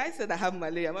 I said I have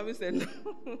malaria. Mommy said, no,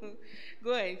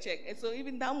 go and check. And so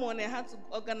even that morning, I had to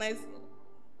organize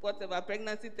whatever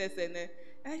pregnancy test and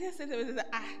And I just sent her a message,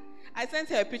 I sent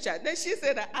her a picture. Then she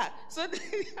said, So then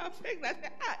I'm pregnant.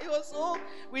 It was so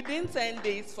within 10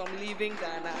 days from leaving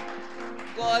Ghana.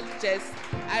 God just,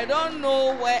 I don't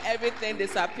know where everything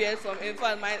disappeared from. In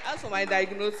fact, as for my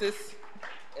diagnosis,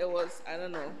 it was, I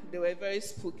don't know, they were very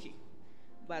spooky.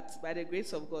 But by the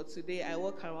grace of God, today I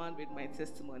walk around with my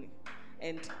testimony.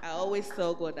 And I always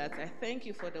tell God that I thank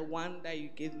you for the one that you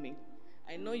gave me.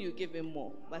 I know you give him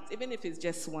more, but even if it's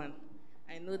just one,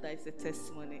 I know that it's a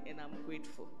testimony, and I'm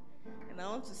grateful. And I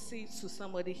want to say to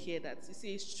somebody here that, you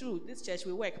see, it's true. This church,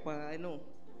 we work, I know.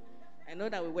 I know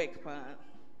that we work,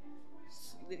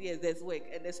 Yes, there's work,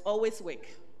 and there's always work.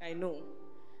 I know.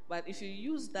 But if you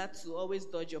use that to always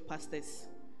dodge your pastors,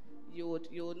 you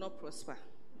would not prosper.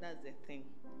 That's the thing.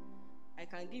 I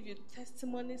can give you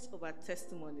testimonies over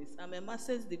testimonies. I'm a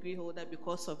master's degree holder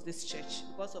because of this church,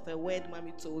 because of a word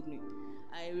Mommy told me.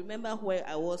 I remember where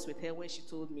I was with her when she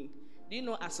told me, do you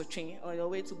know Asotrin on your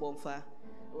way to Bonfa?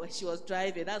 When she was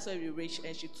driving, that's where we reached,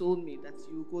 and she told me that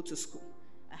you go to school.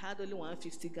 I had only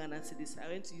 150 Ghana cedis. I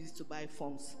went to use it to buy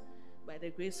forms. By the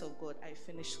grace of God, I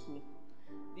finished school.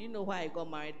 Do you know why I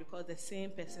got married? Because the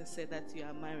same person said that you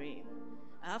are marrying.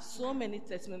 I have so many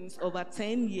testimonies over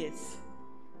 10 years.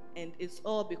 And it's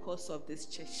all because of this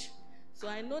church. So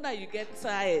I know that you get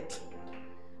tired.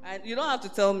 And you don't have to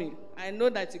tell me. I know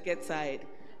that you get tired.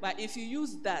 But if you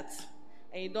use that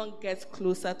and you don't get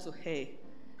closer to her,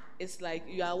 it's like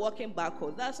you are walking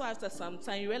backwards. That's why after some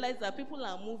time you realize that people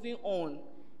are moving on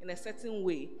in a certain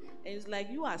way. And it's like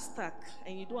you are stuck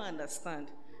and you don't understand.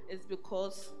 It's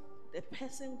because the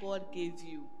person God gave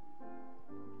you,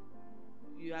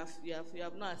 you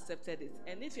have not accepted it.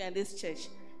 And if you're in this church,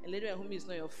 and later at home is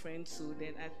not your friend too,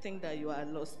 then I think that you are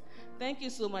lost. Thank you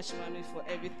so much, Mommy, for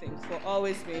everything, for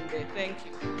always being there. Thank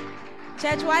you.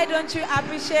 Church, why don't you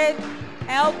appreciate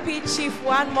LP Chief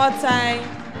one more time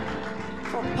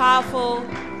for powerful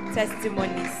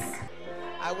testimonies?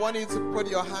 I want you to put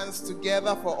your hands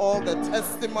together for all the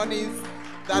testimonies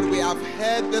that we have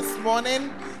heard this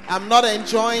morning. I'm not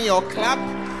enjoying your clap.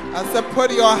 I said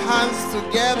put your hands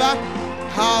together.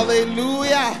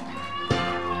 Hallelujah.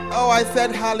 Oh, I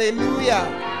said hallelujah.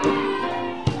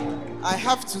 I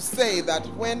have to say that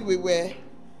when we were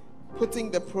putting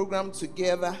the program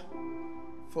together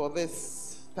for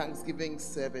this Thanksgiving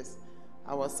service,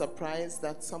 I was surprised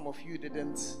that some of you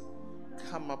didn't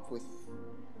come up with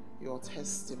your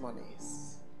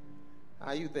testimonies.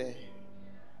 Are you there?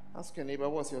 Ask your neighbor,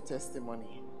 what's your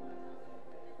testimony?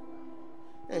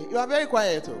 Hey, you are very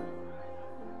quiet. Oh.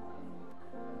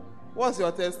 What's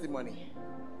your testimony?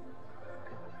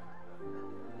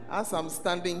 As I'm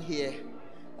standing here,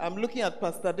 I'm looking at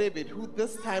Pastor David, who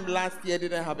this time last year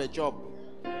didn't have a job,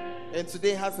 and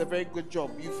today has a very good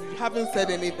job. You haven't said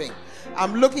anything.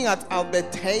 I'm looking at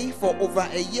Albert Tay. For over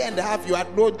a year and a half, you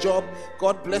had no job.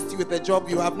 God blessed you with a job.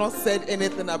 You have not said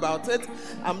anything about it.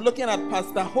 I'm looking at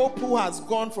Pastor Hope, who has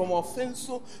gone from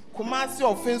Kumasi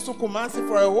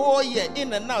for a whole year,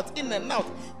 in and out.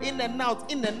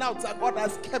 God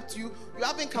has kept you. You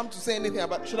haven't come to say anything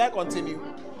about it. Should I continue?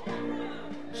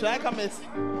 Should I come and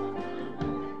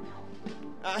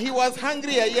he was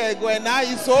hungry a year ago, and now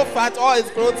he's so fat, all his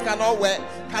clothes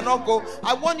cannot go.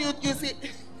 I want you see,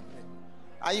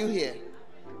 are you here?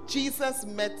 Jesus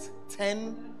met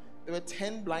 10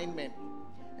 blind men,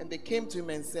 and they came to him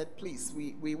and said, please,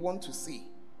 we want to see.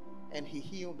 And he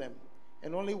healed them,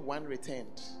 and only one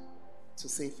returned to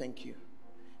say thank you.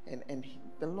 And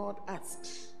the Lord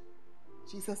asked,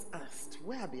 Jesus asked,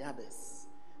 where are the others?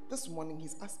 This morning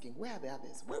he's asking, where are the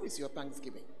others? Where is your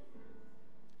thanksgiving?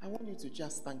 I want you to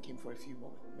just thank him for a few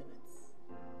more minutes.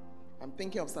 I'm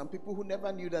thinking of some people who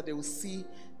never knew that they would see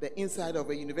the inside of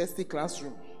a university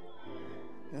classroom.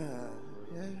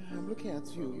 I'm looking at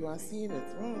you. You are seeing it.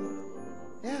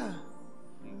 Yeah.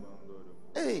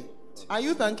 Hey, are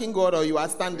you thanking God or you are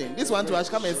standing? This one to us,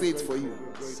 come and say it for you.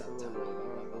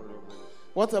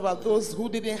 What about those who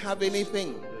didn't have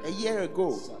anything a year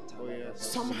ago?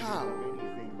 Somehow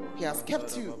he has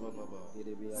kept you.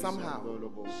 Somehow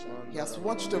he has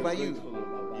watched over you.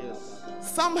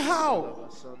 Somehow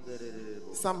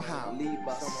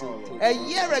a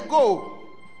year ago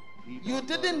you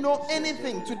didn't know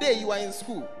anything. Today you are in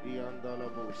school.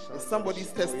 It's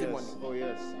somebody's testimony.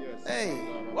 Hey,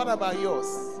 what about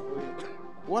yours?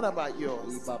 What about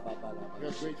yours?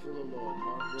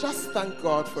 Just thank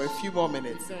God for a few more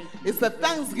minutes. It's a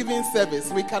Thanksgiving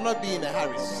service. We cannot be in a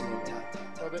hurry.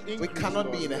 We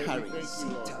cannot be in a hurry.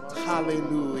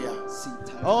 Hallelujah.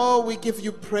 Oh, we give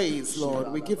you praise,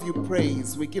 Lord. We give you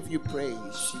praise. We give you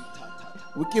praise.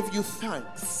 We give you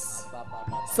thanks.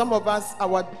 Some of us,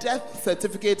 our death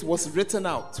certificate was written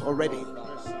out already.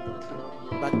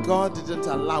 but God didn't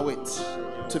allow it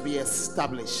to be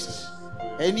established.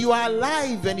 And you are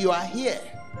alive and you are here.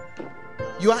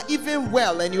 You are even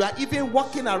well and you are even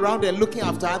walking around and looking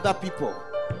after other people.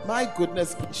 My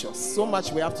goodness gracious, so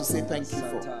much we have to say thank you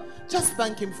for. Just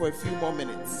thank him for a few more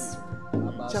minutes.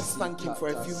 Just thank him for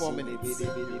a few more minutes.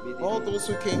 All those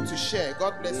who came to share,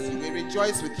 God bless you. We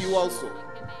rejoice with you also.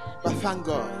 But thank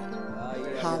God.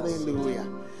 Hallelujah.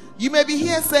 You may be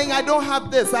here saying, I don't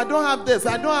have this, I don't have this,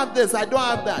 I don't have this, I don't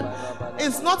have that.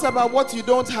 It's not about what you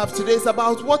don't have today, it's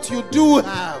about what you do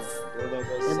have.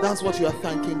 And that's what you are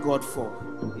thanking God for.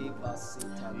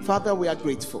 Father, we are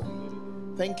grateful.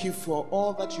 Thank you for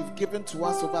all that you've given to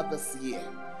us over this year.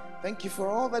 Thank you for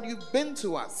all that you've been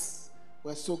to us.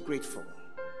 We're so grateful.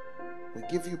 We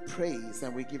give you praise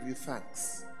and we give you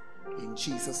thanks. In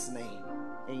Jesus' name,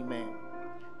 amen.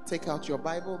 Take out your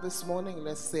Bible this morning.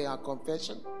 Let's say our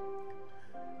confession.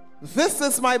 This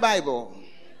is my Bible.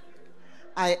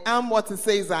 I am what it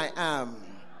says I am.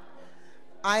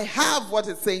 I have what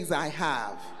it says I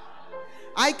have.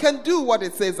 I can do what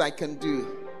it says I can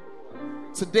do.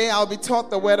 Today I'll be taught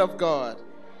the word of God.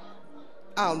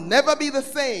 I'll never be the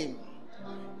same.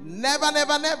 Never,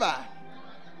 never, never.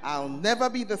 I'll never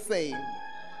be the same.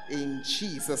 In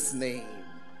Jesus' name.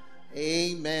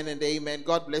 Amen and amen.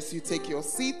 God bless you. Take your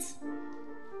seat.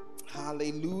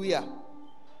 Hallelujah.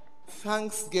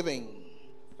 Thanksgiving.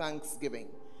 Thanksgiving.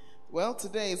 Well,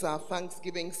 today is our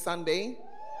Thanksgiving Sunday.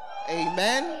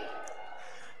 Amen.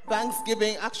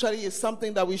 Thanksgiving actually is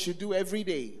something that we should do every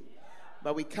day.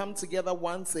 But we come together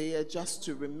once a year just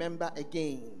to remember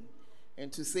again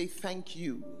and to say thank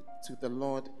you to the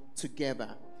Lord together.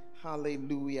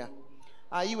 Hallelujah.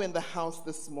 Are you in the house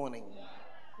this morning?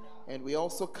 And we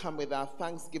also come with our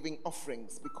Thanksgiving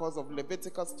offerings because of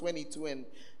Leviticus 22 and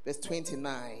verse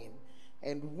 29.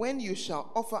 And when you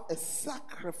shall offer a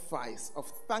sacrifice of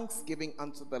thanksgiving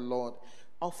unto the Lord,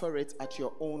 offer it at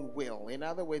your own will. In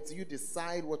other words, you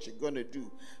decide what you're going to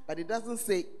do. But it doesn't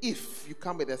say if you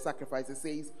come with a sacrifice. It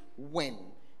says when.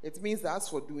 It means that as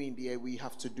for doing there, we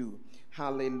have to do.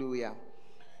 Hallelujah.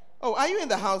 Oh, are you in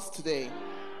the house today?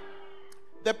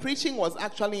 The preaching was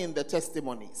actually in the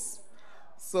testimonies.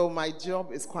 So my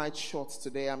job is quite short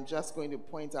today. I'm just going to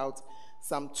point out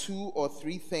some 2 or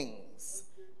 3 things.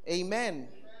 Amen.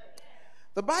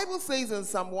 The Bible says in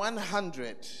Psalm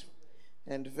 100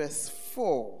 and verse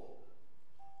 4,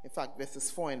 in fact, verses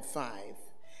 4 and 5,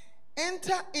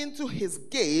 enter into his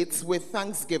gates with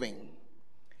thanksgiving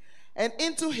and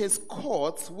into his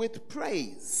courts with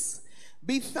praise.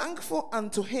 Be thankful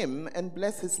unto him and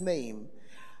bless his name.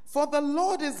 For the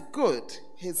Lord is good,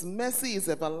 his mercy is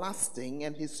everlasting,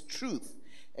 and his truth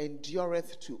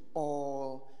endureth to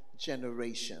all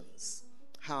generations.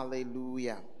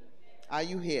 Hallelujah. Are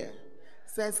you here?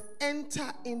 It says,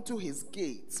 enter into his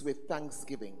gates with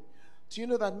thanksgiving. Do you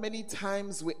know that many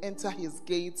times we enter his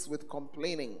gates with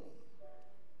complaining?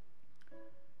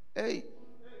 Hey,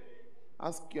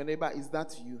 ask your neighbor, is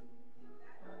that you?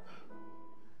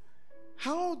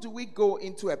 How do we go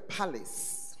into a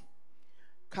palace?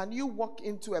 Can you walk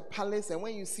into a palace and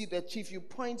when you see the chief, you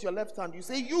point your left hand, you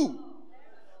say,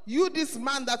 you this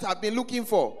man that I've been looking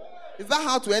for. Is that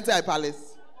how to enter a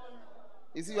palace?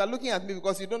 You see, you are looking at me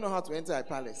because you don't know how to enter a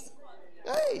palace.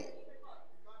 Hey!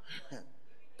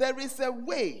 There is a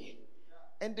way,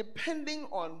 and depending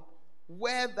on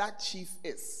where that chief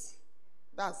is,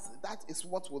 that is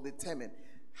what will determine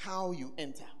how you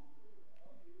enter.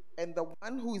 And the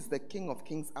one who is the King of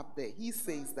Kings up there, he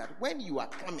says that when you are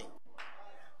coming,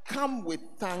 come with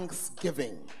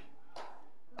thanksgiving.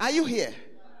 Are you here?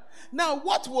 Now,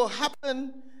 what will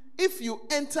happen if you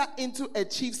enter into a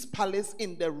chief's palace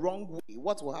in the wrong way?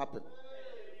 What will happen?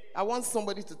 I want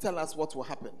somebody to tell us what will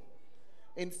happen.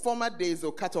 In former days,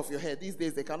 they'll cut off your head. These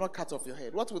days, they cannot cut off your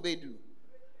head. What will they do?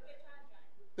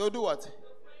 They'll do what?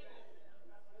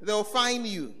 They'll fine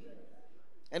you.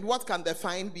 And what can the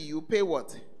fine be? You pay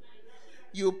what?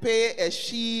 You pay a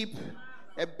sheep,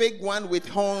 a big one with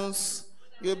horns.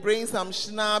 You bring some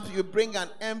schnapps. You bring an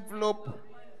envelope.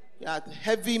 You have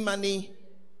heavy money.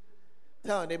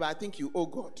 Tell your neighbor, I think you owe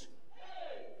God.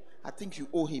 I think you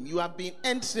owe him. You have been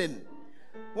entering.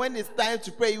 When it's time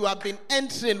to pray, you have been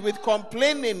entering with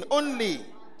complaining only.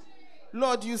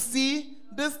 Lord, you see,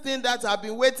 this thing that I've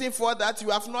been waiting for, that you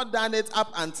have not done it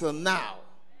up until now.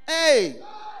 Hey,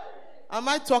 am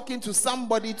I talking to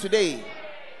somebody today?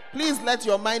 Please let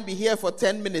your mind be here for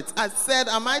 10 minutes. I said,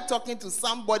 am I talking to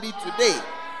somebody today?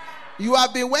 You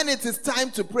have been when it is time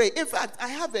to pray. In fact, I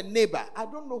have a neighbor. I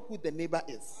don't know who the neighbor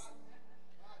is.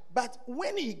 But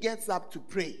when he gets up to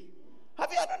pray, I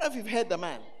don't know if you've heard the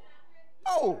man.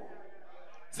 Oh,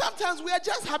 sometimes we are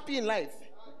just happy in life.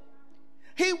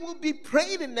 He will be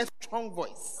praying in a strong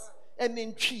voice and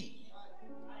in chi.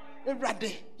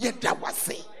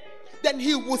 Then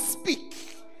he will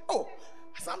speak. Oh,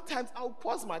 sometimes I'll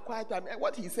pause my quiet time and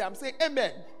what he say, I'm saying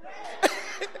amen.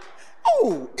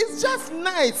 Oh, it's just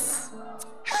nice.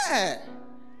 Hey,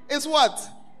 it's what?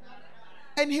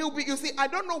 And he'll be, you see, I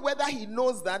don't know whether he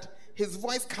knows that his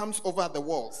voice comes over the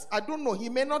walls. I don't know. He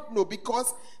may not know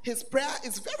because his prayer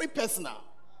is very personal.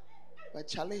 But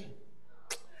Charlie,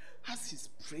 as he's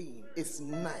praying, it's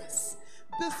nice.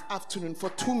 This afternoon, for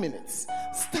 2 minutes,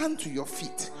 stand to your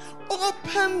feet.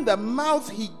 Open the mouth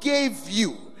he gave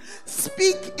you.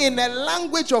 Speak in a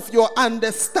language of your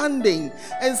understanding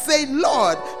and say,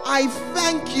 Lord, I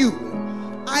thank you.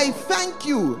 I thank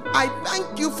you. I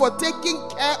thank you for taking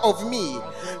care of me.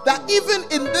 That even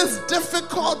in this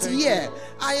difficult year,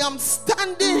 I am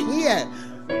standing here.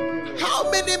 How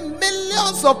many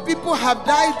millions of people have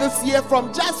died this year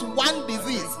from just one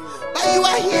disease? But you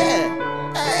are here.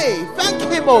 Hey, thank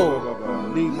him, oh.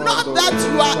 Not that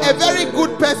you are a very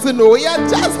good person, oh. You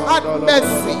just had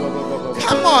mercy.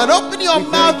 Come on, open your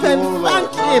mouth and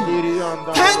thank him.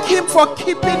 Thank him for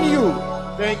keeping you.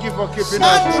 Thank you for keeping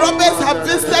us. us. Robbers have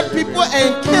visited people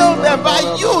and killed them,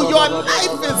 but your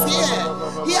life is here.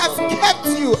 He has kept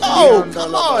you. Oh,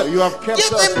 come on. You have kept give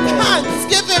us, him thanks.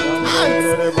 Give him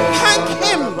thanks. Thank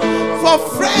him for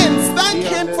friends. Thank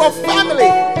him for family.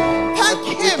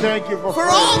 Thank him for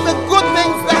all the good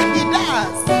things that he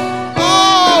does.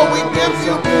 Oh, we give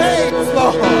you praise,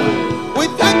 Lord. We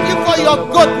thank you for your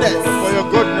goodness. For your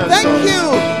goodness. Thank you.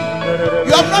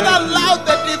 You have not allowed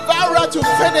the devourer to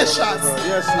finish us.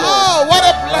 Yes, oh, what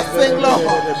a blessing, Lord.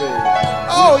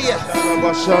 Oh, yes.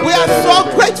 We are so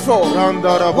grateful. We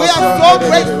are so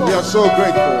grateful. We are so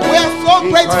grateful. We are so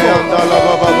grateful.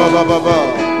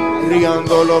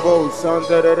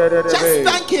 Just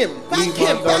thank him. Thank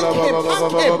him. Thank him. Thank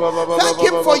him. Thank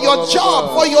him for your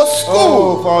job, for your school.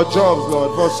 Oh, for our jobs,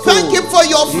 Lord. For school. Thank him for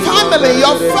your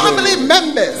family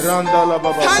members. Thank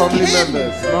him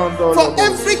for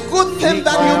every good thing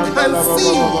that you can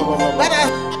see that has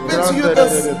happened to you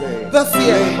this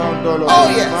year. Oh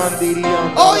yes.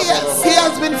 Oh yes. He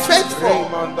has been faithful.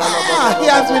 He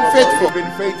has been faithful.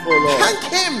 Thank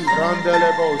him.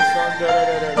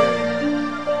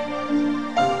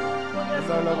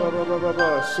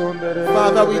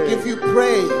 Father, we give you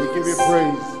praise. We give you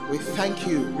praise. We thank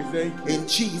you. We thank you. In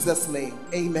Jesus' name.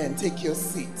 Amen. Take your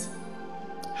seat.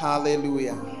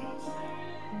 Hallelujah.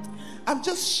 I'm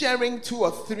just sharing 2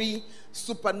 or 3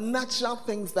 supernatural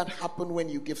things that happen when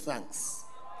you give thanks.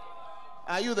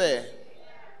 Are you there?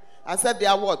 I said they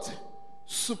are what?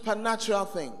 Supernatural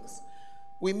things.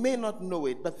 We may not know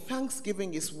it, but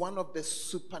thanksgiving is one of the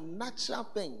supernatural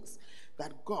things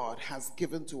that God has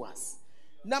given to us.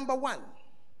 Number 1,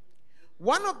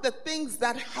 one of the things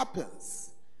that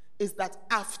happens is that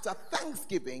after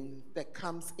thanksgiving, there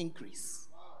comes increase.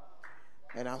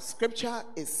 And our scripture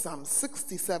is Psalm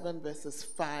 67, verses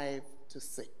 5 to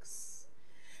 6.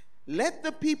 Let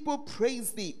the people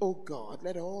praise thee, O God.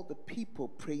 Let all the people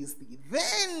praise thee.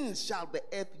 Then shall the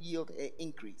earth yield her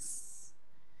increase,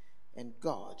 and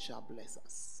God shall bless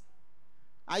us.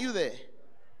 Are you there?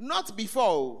 Not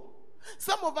before.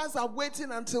 Some of us are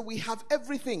waiting until we have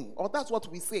everything, or that's what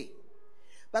we say.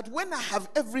 That when I have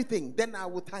everything, then I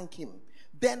will thank him.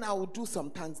 Then I will do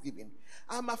some thanksgiving.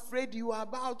 I'm afraid you are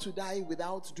about to die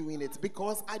without doing it,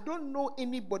 because I don't know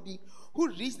anybody who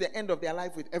reached the end of their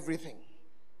life with everything.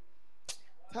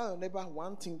 Tell your neighbor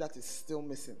one thing that is still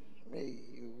missing.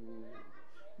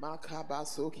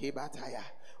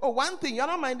 Oh, one thing, you're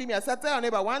not minding me. I said, tell your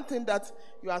neighbor one thing that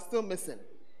you are still missing.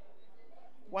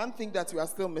 One thing that you are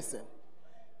still missing.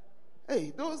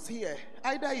 Hey, those here,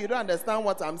 either you don't understand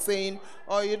what I'm saying,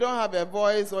 or you don't have a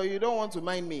voice, or you don't want to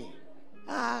mind me.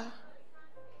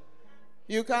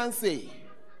 You can't say.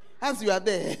 As you are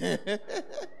there.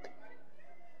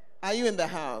 Are you in the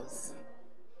house?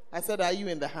 I said, are you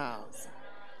in the house?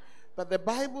 But the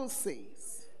Bible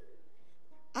says,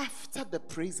 after the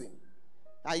praising,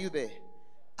 are you there?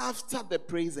 After the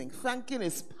praising, thanking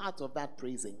is part of that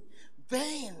praising.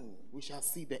 Then we shall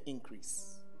see the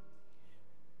increase.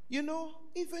 You know,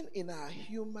 even in our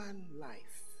human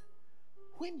life,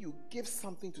 when you give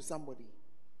something to somebody,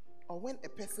 or when a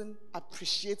person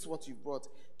appreciates what you brought,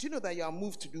 do you know that you are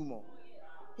moved to do more?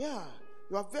 Yeah,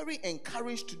 you are very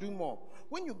encouraged to do more.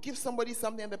 When you give somebody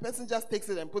something and the person just takes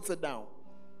it and puts it down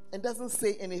and doesn't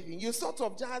say anything, you sort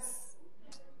of just,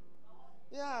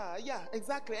 yeah,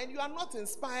 exactly. And you are not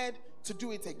inspired to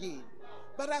do it again.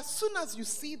 But as soon as you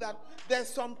see that there's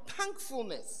some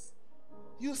thankfulness,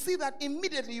 you see that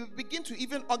immediately you begin to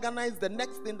even organize the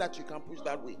next thing that you can push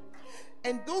that way.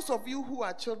 And those of you who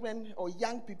are children or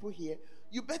young people here,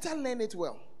 you better learn it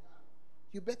well.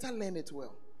 You better learn it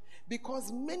well.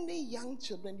 Because many young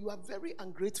children, you are very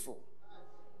ungrateful.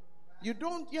 You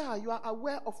are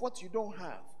aware of what you don't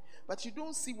have, but you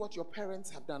don't see what your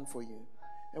parents have done for you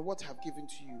and what have given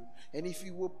to you. And if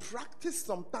you will practice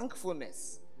some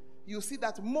thankfulness, you'll see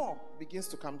that more begins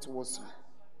to come towards you.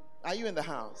 Are you in the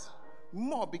house?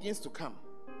 More begins to come.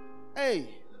 Hey,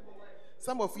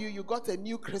 some of you got a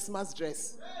new Christmas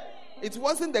dress. It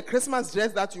wasn't the Christmas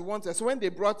dress that you wanted. So when they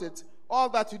brought it, all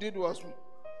that you did was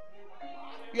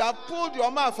you have pulled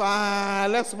your mouth,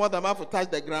 left more than mouth to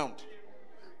touch the ground.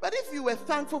 But if you were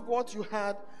thankful for what you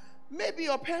had, maybe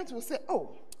your parents will say,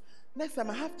 oh, next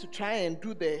time I have to try and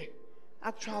do the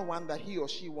actual one that he or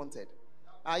she wanted.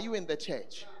 Are you in the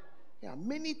church? Yeah,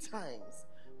 many times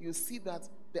you see that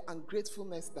the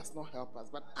ungratefulness does not help us.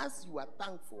 But as you are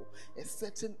thankful, a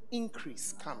certain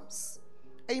increase comes.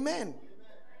 Amen.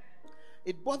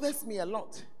 It bothers me a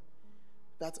lot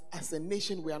that as a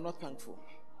nation we are not thankful.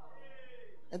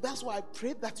 And that's why I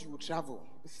prayed that you will travel.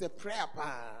 It's a prayer.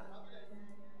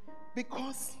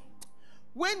 Because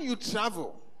when you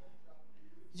travel,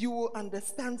 you will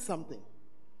understand something.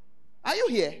 Are you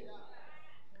here?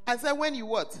 I said when you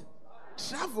what?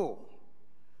 Travel.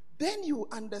 Then you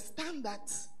understand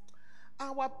that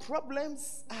our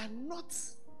problems are not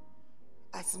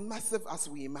as massive as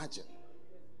we imagine.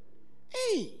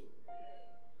 Hey,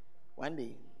 one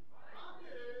day,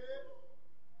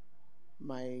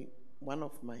 one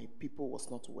of my people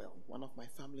was not well. One of my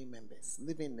family members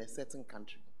living in a certain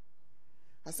country.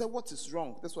 I said, what is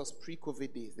wrong? This was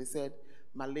pre-COVID days. They said,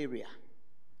 malaria.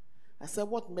 I said,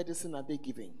 what medicine are they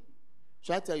giving?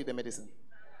 Should I tell you the medicine?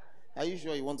 Are you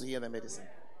sure you want to hear the medicine?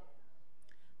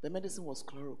 The medicine was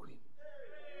chloroquine.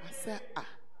 I said,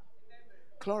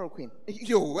 chloroquine.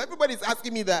 Yo, everybody's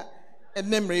asking me that. And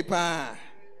memory pa.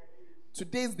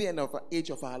 Today's day and age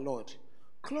of our Lord.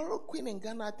 Chloroquine in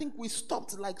Ghana, I think we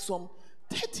stopped like some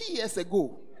 30 years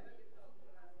ago.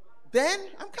 Then,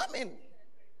 I'm coming.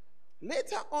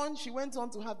 Later on, she went on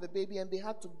to have the baby and they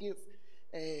had to give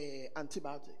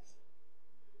antibiotics.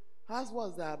 How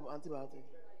was the antibiotic?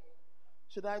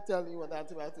 Should I tell you what the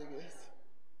antibiotic is?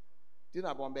 Do you know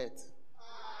about it?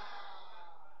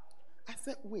 I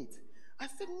said, wait. I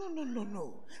said,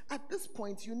 no. At this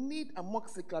point, you need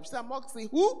amoxicillin. She said, amoxicillin,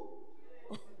 who?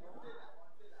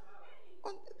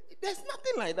 There's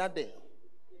nothing like that there.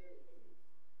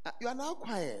 You are now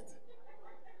quiet.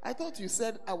 I thought you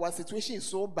said our situation is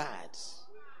so bad.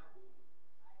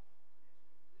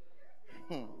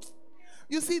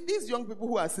 You see, these young people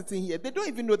who are sitting here, they don't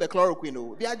even know the chloroquine.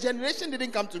 Oh. Their generation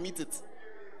didn't come to meet it.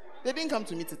 They didn't come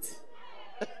to meet it.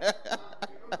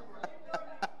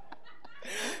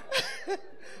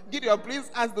 Gideon,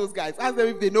 please ask those guys. Ask them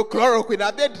if they know chloroquine.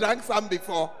 Have they drank some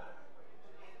before?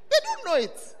 They don't know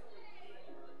it.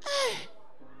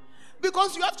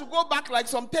 Because you have to go back like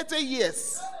some 30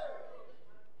 years.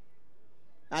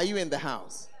 Are you in the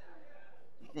house?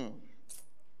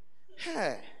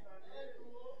 Hey.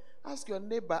 Ask your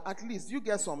neighbor, at least you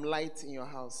get some light in your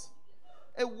house.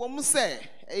 A woman say,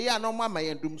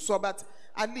 but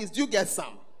at least you get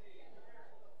some.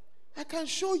 I can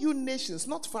show you nations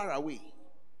not far away.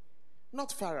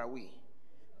 Not far away.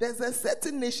 There's a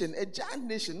certain nation, a giant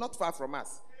nation not far from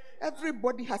us.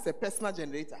 Everybody has a personal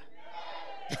generator.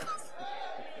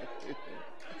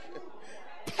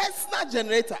 Personal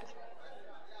generator.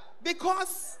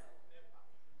 Because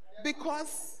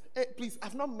please,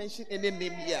 I've not mentioned any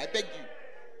name here. I beg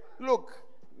you. Look,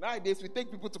 nowadays we take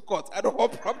people to court. I don't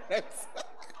have problems.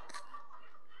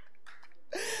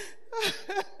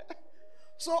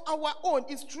 So our own,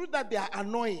 it's true that they are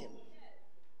annoying.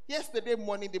 Yesterday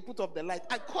morning, they put off the light.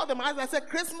 I called them as I said,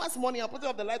 Christmas morning, I put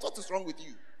off the light. What is wrong with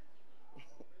you?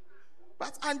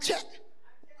 But uncheck.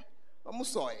 I'm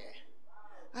sorry.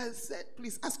 I said,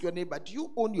 please ask your neighbor, do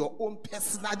you own your own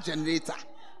personal generator?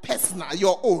 Personal,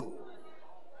 your own.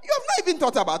 You have not even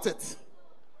thought about it.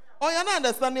 Or you're not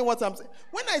understanding what I'm saying.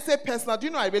 When I say personal, do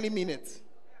you know I really mean it?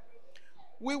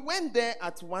 We went there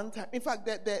at one time. In fact,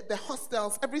 the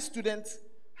hostels, every student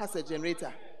has a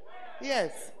generator.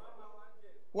 Yes.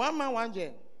 One man, one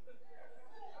gen.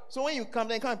 So when you come,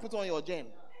 then come and put on your gen.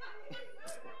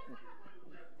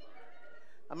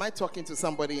 Am I talking to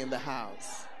somebody in the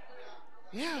house?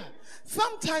 Yeah.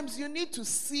 Sometimes you need to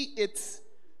see it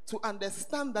to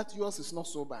understand that yours is not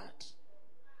so bad.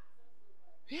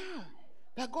 Yeah.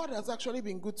 That God has actually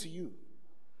been good to you.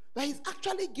 That He's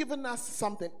actually given us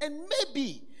something. And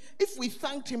maybe if we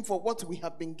thanked Him for what we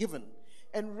have been given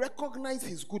and recognize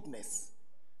His goodness,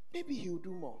 maybe he'll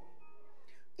do more.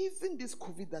 Even this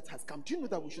COVID that has come, do you know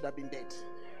that we should have been dead?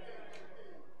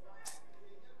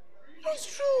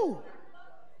 It's true.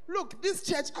 Look, this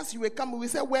church, as you were coming, we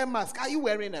said, wear mask. Are you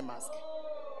wearing a mask?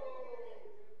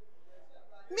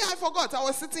 Me, I forgot. I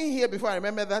was sitting here before I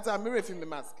remember that I'm wearing the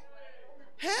mask.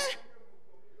 Huh?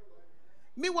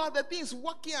 Meanwhile, the thing is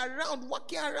walking around.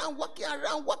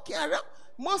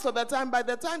 Most of the time, by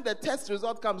the time the test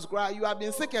result comes, you have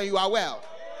been sick and you are well.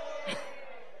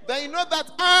 Then you know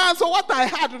that, so what I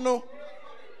had,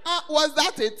 was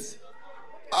that it?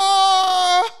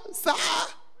 Oh, sir.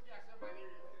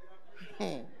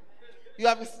 You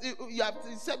have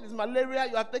said it's malaria,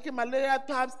 you have taken malaria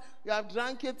tabs, you have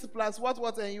drank it plus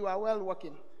what, and you are well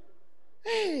working.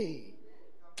 Hey,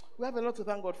 we have a lot to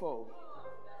thank God for.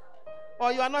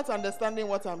 Or you are not understanding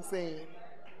what I'm saying.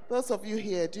 Those of you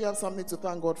here, do you have something to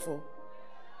thank God for?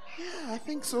 Yeah, I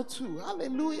think so too.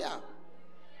 Hallelujah.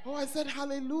 Oh, I said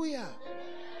hallelujah.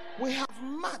 We have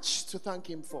much to thank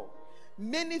Him for.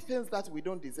 Many things that we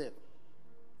don't deserve.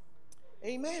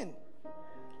 Amen.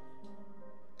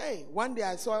 Hey, one day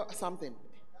I saw something.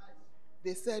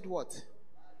 They said what?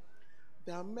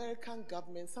 The American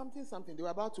government, something, they were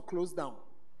about to close down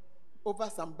over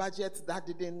some budget that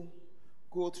didn't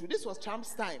go through. This was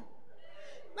Trump's time.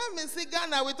 Let me see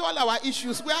Ghana with all our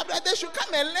issues. They should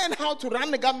come and learn how to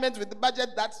run the government with the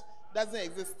budget that doesn't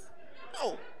exist.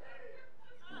 No.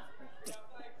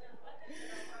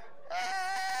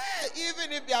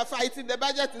 Even if they are fighting, the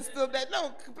budget is still there.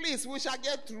 No, please, we shall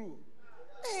get through.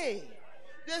 Hey.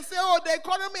 They say, the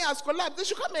economy has collapsed. They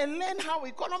should come and learn how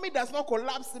economy does not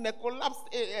collapse in a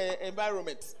collapsed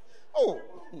environment. Oh,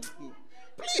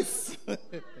 please.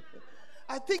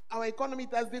 I think our economy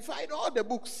has defied all the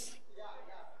books.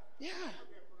 Yeah.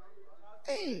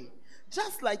 Hey,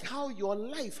 just like how your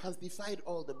life has defied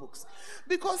all the books.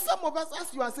 Because some of us,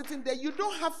 as you are sitting there, you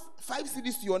don't have 5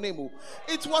 CDs to your name.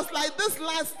 It was like this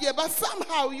last year, but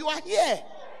somehow you are here.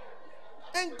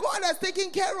 And God has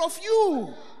taken care of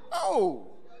you. Oh.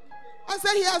 I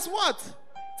said He has what?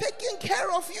 Taken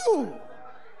care of you.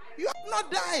 You have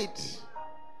not died.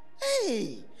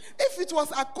 Hey, if it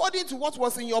was according to what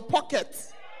was in your pocket,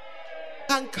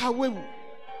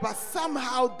 but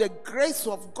somehow the grace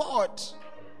of God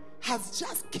has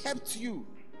just kept you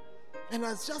and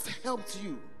has just helped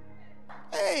you.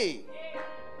 Hey.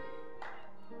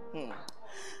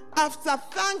 After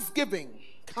Thanksgiving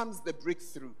comes the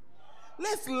breakthrough.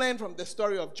 Let's learn from the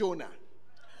story of Jonah.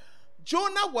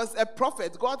 Jonah was a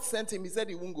prophet. God sent him. He said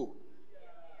he won't go.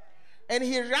 And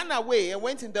he ran away and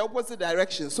went in the opposite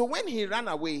direction. So when he ran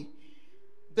away,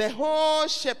 the whole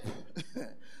ship,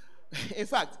 in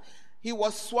fact, he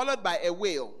was swallowed by a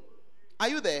whale. Are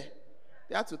you there?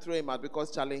 They had to throw him out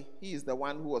because Charlie, he is the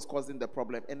one who was causing the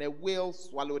problem. And a whale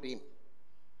swallowed him.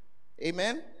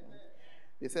 Amen?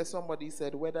 They said somebody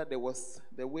said whether the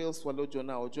whale swallowed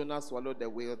Jonah or Jonah swallowed the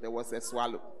whale, there was a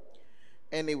swallow.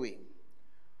 Anyway.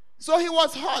 So he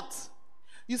was hot.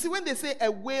 You see, when they say a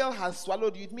whale has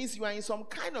swallowed you, it means you are in some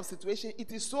kind of situation.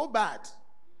 It is so bad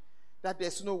that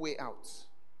there's no way out.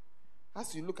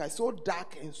 As you look at it, so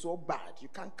dark and so bad, you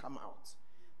can't come out.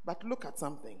 But look at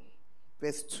something.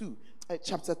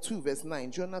 Chapter 2, verse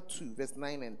 9. Jonah 2, verse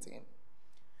 9 and 10.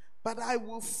 But I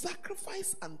will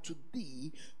sacrifice unto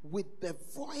thee with the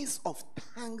voice of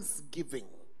thanksgiving.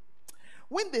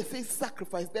 When they say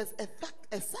sacrifice, there's a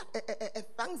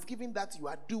thanksgiving that you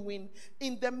are doing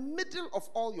in the middle of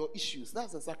all your issues.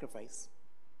 That's a sacrifice.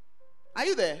 Are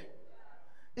you there?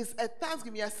 It's a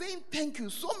thanksgiving. You are saying thank you.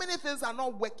 So many things are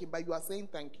not working, but you are saying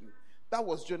thank you. That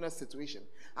was Jonah's situation.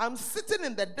 I'm sitting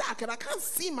in the dark and I can't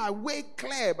see my way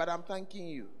clear, but I'm thanking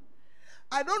you.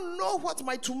 I don't know what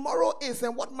my tomorrow is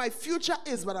and what my future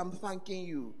is, but I'm thanking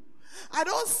you. I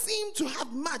don't seem to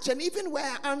have much, and even where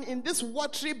I am in this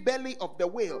watery belly of the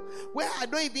whale, where I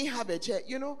don't even have a chair.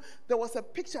 You know, there was a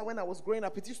picture when I was growing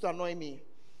up, it used to annoy me.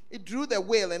 It drew the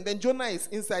whale, and then Jonah is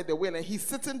inside the whale, and he's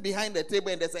sitting behind the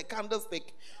table, and there's a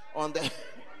candlestick on the...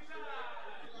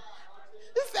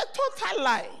 It's a total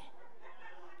lie.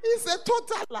 It's a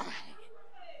total lie.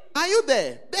 Are you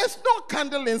there? There's no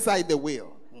candle inside the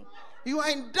whale. You are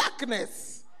in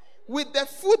darkness with the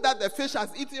food that the fish has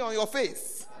eaten on your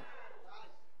face.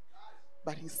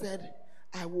 But he said,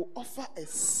 I will offer a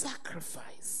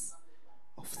sacrifice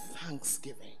of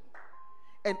thanksgiving.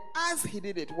 And as he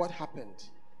did it, what happened?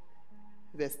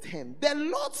 Verse 10. The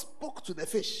Lord spoke to the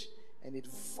fish, and it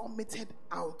vomited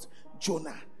out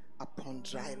Jonah upon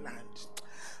dry land.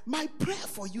 My prayer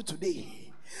for you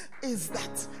today is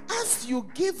that as you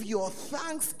give your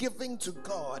thanksgiving to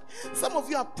God, some of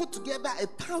you have put together a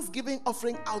thanksgiving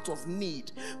offering out of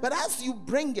need, but as you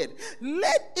bring it,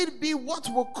 let it be what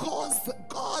will cause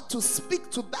God to speak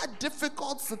to that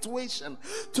difficult situation,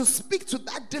 to speak to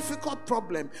that difficult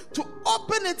problem, to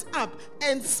open it up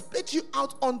and spit you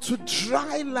out onto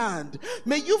dry land.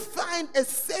 May you find a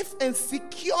safe and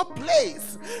secure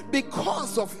place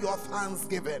because of your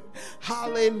thanksgiving.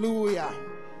 Hallelujah.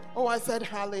 Oh, I said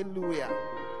hallelujah.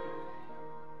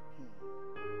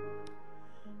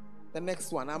 The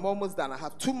next one. I'm almost done. I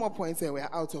have 2 more points and we're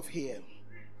out of here.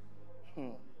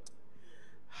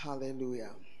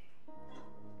 Hallelujah.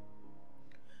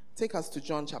 Take us to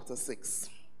John chapter 6.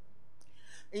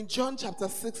 In John chapter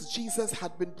 6, Jesus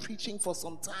had been preaching for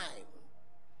some time.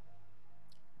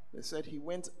 They said he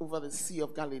went over the Sea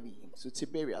of Galilee to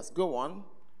Tiberias. Go on.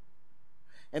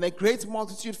 And a great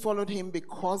multitude followed him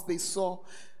because they saw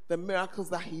the miracles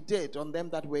that he did on them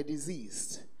that were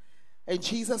diseased. And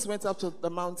Jesus went up to the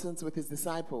mountains with his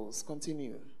disciples.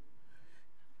 Continue.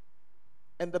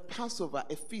 And the Passover,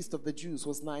 a feast of the Jews,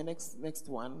 was nigh. Next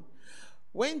one.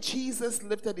 When Jesus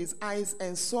lifted his eyes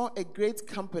and saw a great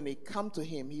company come to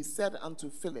him, he said unto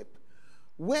Philip,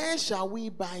 where shall we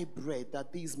buy bread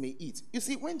that these may eat? You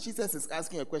see, when Jesus is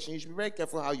asking a question, you should be very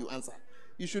careful how you answer.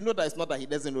 You should know that it's not that he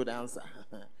doesn't know the answer.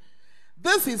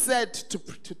 This he said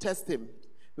to test him,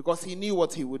 because he knew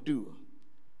what he would do.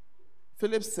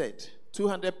 Philip said,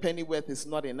 200 pennyworth is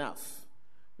not enough.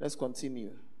 Let's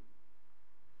continue.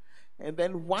 And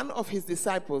then one of his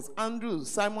disciples, Andrew,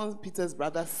 Simon Peter's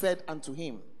brother, said unto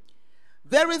him,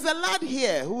 there is a lad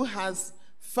here who has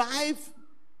 5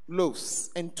 loaves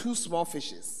and 2 small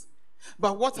fishes.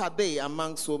 But what are they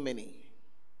among so many?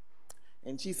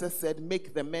 And Jesus said,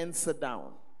 make the men sit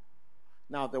down.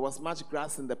 Now there was much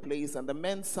grass in the place, and the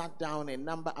men sat down in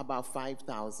number about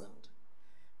 5,000.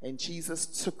 And Jesus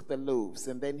took the loaves,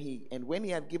 and when he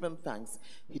had given thanks,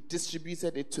 he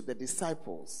distributed it to the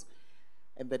disciples,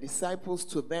 and the disciples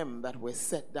to them that were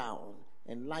set down,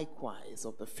 and likewise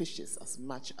of the fishes as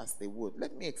much as they would.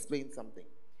 Let me explain something.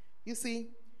 You see,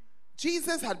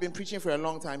 Jesus had been preaching for a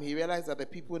long time. He realized that the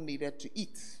people needed to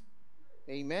eat.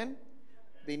 Amen?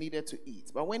 They needed to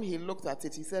eat. But when he looked at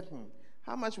it, he said,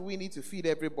 how much we need to feed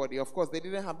everybody? Of course, they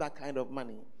didn't have that kind of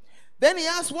money. Then he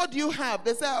asked, what do you have?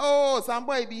 They said, some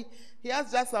boy, he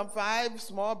has just some 5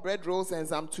 small bread rolls and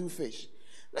some 2 fish.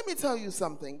 Let me tell you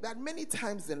something, that many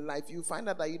times in life, you find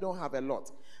out that you don't have a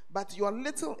lot. But your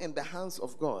little in the hands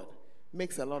of God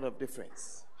makes a lot of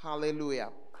difference. Hallelujah.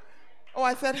 Oh,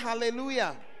 I said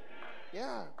hallelujah.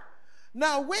 Yeah.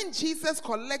 Now, when Jesus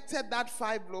collected that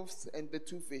 5 loaves and the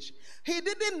 2 fish, he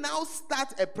didn't now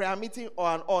start a prayer meeting or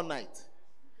an all night.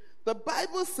 The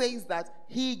Bible says that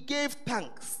he gave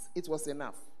thanks. It was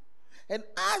enough. And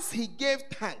as he gave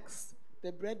thanks,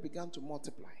 the bread began to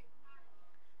multiply.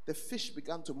 The fish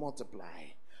began to multiply.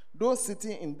 Those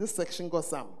sitting in this section got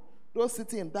some. Those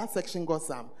sitting in that section got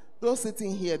some. Those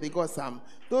sitting here, they got some.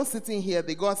 Those sitting here,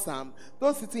 they got some.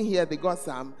 Those sitting here, they got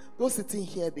some. Those sitting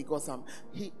here, they got some.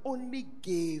 He only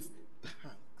gave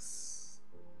thanks.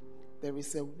 There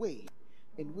is a way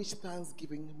in which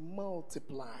thanksgiving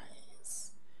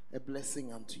multiplies a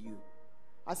blessing unto you.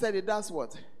 I said it does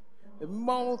what? It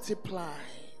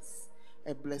multiplies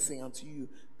a blessing unto you.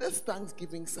 This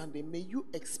Thanksgiving Sunday, may you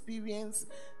experience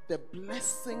the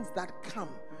blessings that come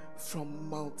from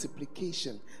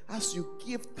multiplication. As you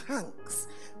give thanks,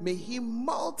 may he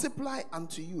multiply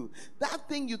unto you. That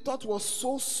thing you thought was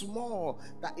so small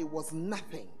that it was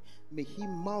nothing, may he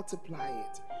multiply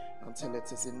it until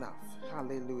it is enough.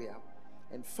 Hallelujah.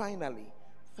 And finally,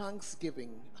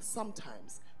 thanksgiving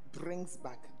sometimes brings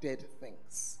back dead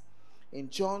things. In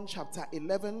John chapter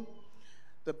 11,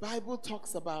 the Bible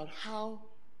talks about how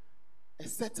a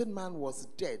certain man was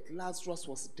dead. Lazarus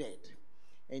was dead.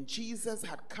 And Jesus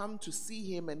had come to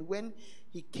see him, and when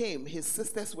he came, his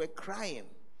sisters were crying.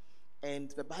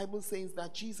 And the Bible says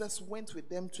that Jesus went with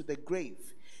them to the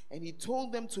grave, and he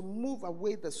told them to move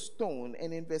away the stone.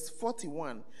 And in verse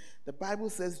 41, the Bible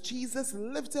says, Jesus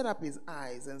lifted up his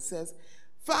eyes and says,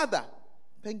 Father,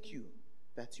 thank you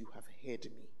that you have heard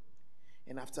me.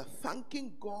 And after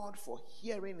thanking God for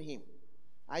hearing him,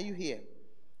 are you here?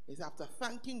 It's after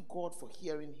thanking God for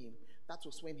hearing him, that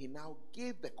was when he now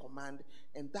gave the command,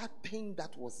 and that thing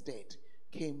that was dead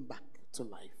came back to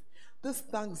life. This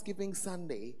Thanksgiving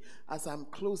Sunday, as I'm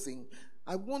closing,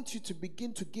 I want you to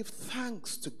begin to give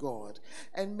thanks to God.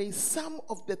 And may some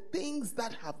of the things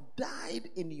that have died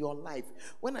in your life,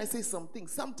 when I say something,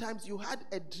 sometimes you had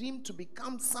a dream to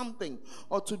become something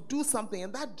or to do something,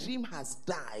 and that dream has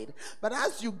died. But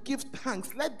as you give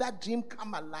thanks, let that dream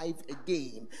come alive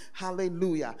again.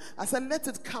 Hallelujah. I said, let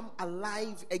it come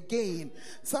alive again.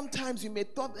 Sometimes you may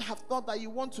have thought that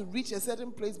you want to reach a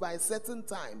certain place by a certain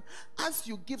time. As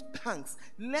you give thanks,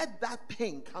 let that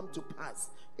thing come to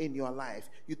pass in your life.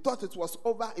 You thought it was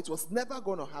over, it was never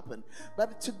going to happen.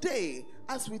 But today,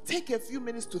 as we take a few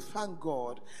minutes to thank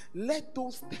God, let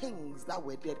those things that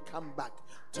were dead come back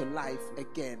to life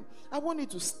again. I want you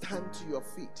to stand to your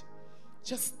feet.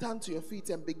 Just stand to your feet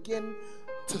and begin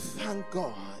to thank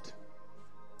God.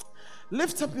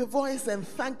 Lift up your voice and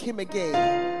thank Him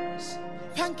again.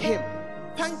 Thank Him.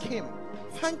 Thank Him.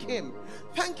 Thank Him.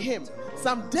 Thank Him.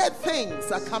 Some dead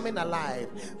things are coming alive.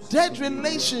 Dead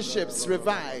relationships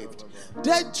revived.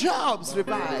 Dead jobs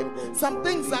revived. Some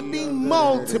things are being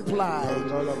multiplied.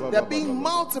 They're being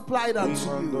multiplied unto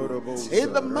you.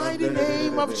 In the mighty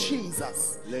name of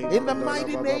Jesus. In the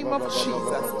mighty name of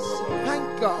Jesus.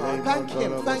 Thank God. Thank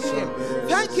Him. Thank Him.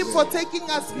 Thank Him for taking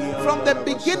us from the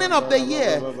beginning of the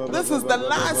year. This is the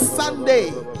last Sunday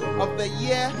of the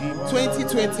year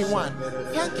 2021.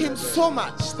 Thank Him so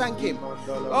much. Thank Him.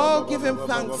 Oh, give Him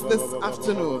thanks this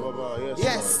afternoon.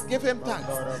 Yes, give Him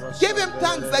thanks. Give Him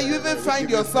thanks that you even find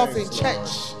yourself in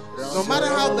church, no matter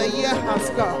how the year has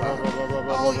gone.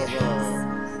 Oh, yes.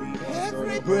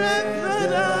 Every breath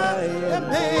that I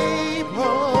am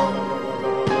able,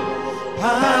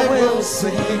 I will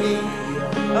sing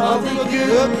of the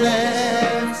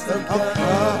goodness of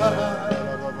God.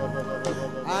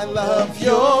 I love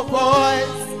your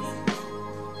voice.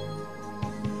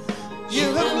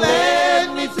 You have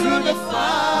led me through the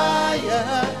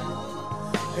fire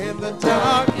in the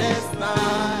darkest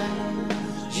night.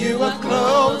 You are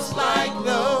close like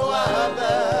no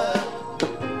other.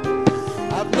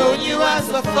 I've known you as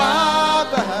a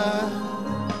father.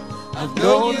 I've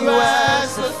known you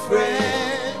as a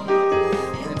friend.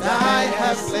 And I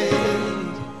have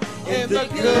lived in the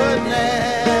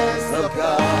goodness of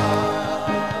God.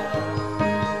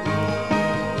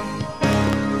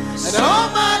 And all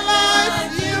my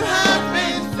life you have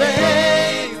been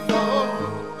faithful.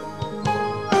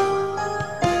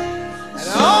 And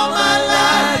all my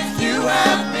life you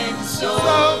have been so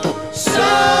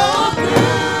good.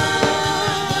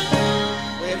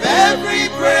 With every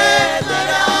breath that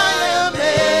I am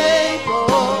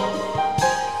able,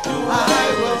 I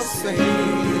will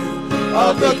sing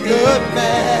of the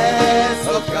goodness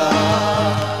of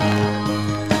God.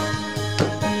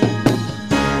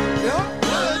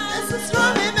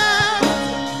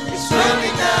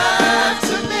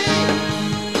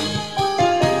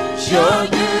 Your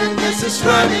goodness is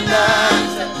running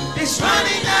after, it's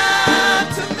running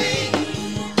after me.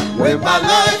 With my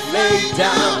life laid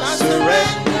down, I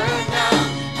surrender now.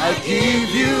 I give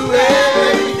you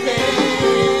everything.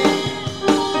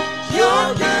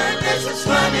 Your goodness is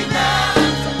running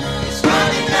after, it's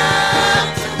running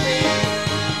after me.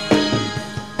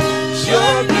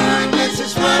 Your goodness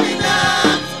is running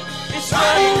after, it's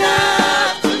running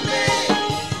after me.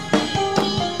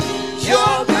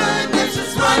 Your goodness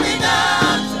is running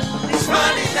after, it's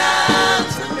running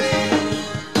after me.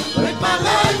 With my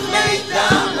life laid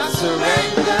down, I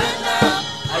surrender now.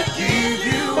 I give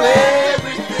you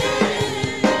everything.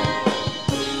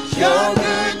 Your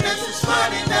goodness is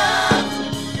running after,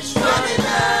 it's running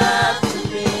after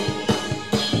me.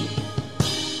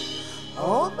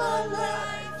 All my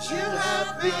life you have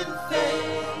been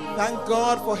faithful. Thank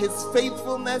God for His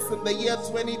faithfulness in the year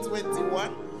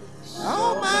 2021.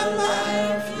 All my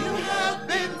life you have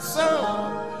been so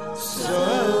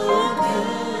good.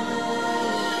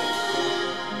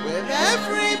 With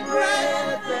every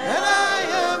breath that I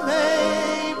am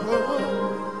able,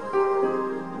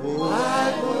 I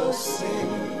will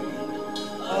sing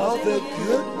of the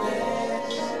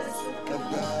goodness of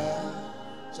God.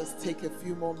 Just take a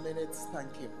few more minutes.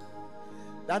 Thank Him.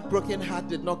 That broken heart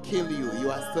did not kill you.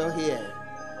 You are still here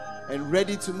and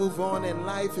ready to move on in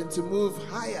life and to move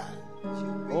higher.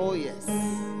 Oh yes.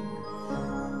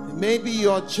 Maybe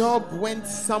your job went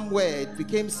somewhere, it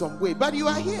became some way, but you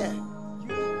are here,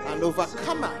 an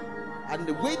overcomer, and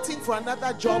waiting for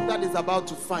another job that is about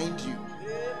to find you.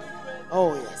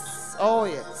 Oh yes. Oh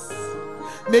yes.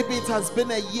 Maybe it has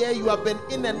been a year you have been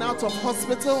in and out of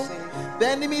hospital. The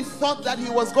enemy thought that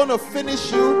he was going to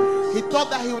finish you. He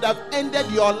thought that he would have ended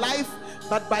your life.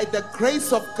 but by the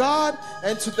grace of God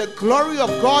and to the glory of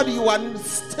God, you are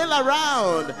still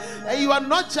around. And you are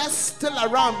not just still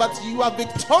around, but you are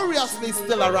victoriously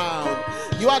still around.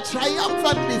 You are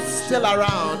triumphantly still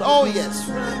around. Oh yes.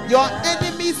 Your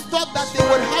enemies thought that they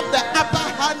would have the upper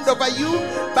hand over you,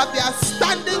 but they are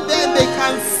standing there and they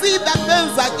can see that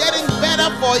things are getting better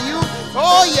for you.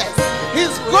 Oh yes.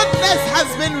 His goodness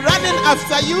has been running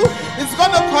after you. It's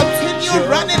going to continue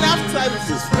running after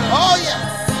you. Oh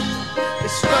yes.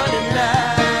 It's running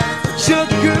out. Your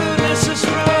goodness is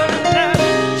running out.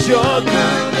 Your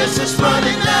goodness is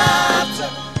running out.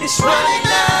 It's running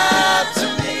out to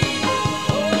me.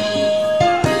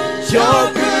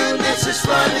 Your goodness is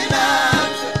running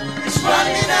out. It's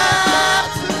running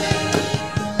out to me.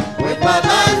 With my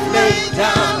life laid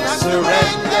down, I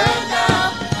surrender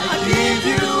now. I give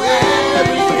you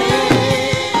everything.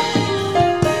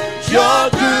 Your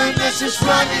goodness is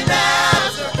running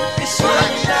out. It's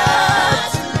running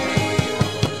out to me.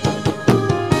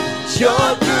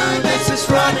 Your goodness is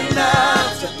running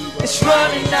out. It's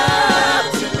running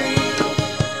out to me.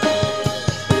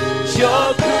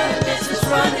 Your goodness is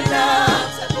running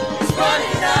out. It's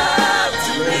running out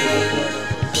to me.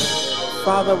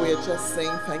 Father, we are just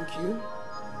saying thank you.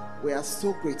 We are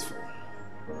so grateful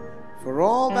for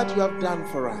all that you have done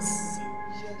for us.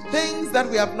 Things that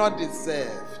we have not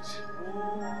deserved.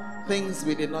 Things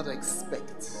we did not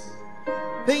expect.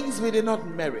 Things we did not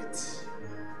merit.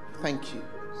 Thank you.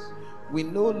 We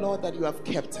know, Lord, that you have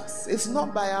kept us. It's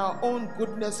not by our own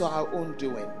goodness or our own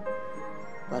doing,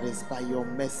 but it's by your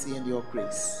mercy and your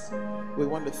grace. We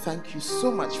want to thank you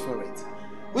so much for it.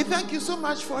 We thank you so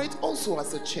much for it also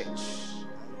as a church.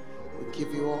 We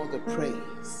give you all the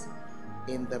praise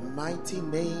in the mighty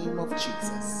name of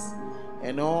Jesus.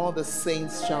 And all the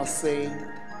saints shall say,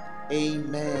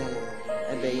 amen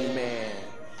and amen.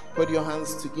 Put your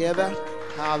hands together.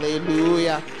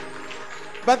 Hallelujah.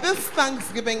 But this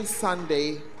Thanksgiving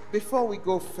Sunday, before we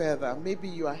go further, maybe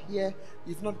you are here,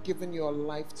 you've not given your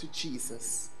life to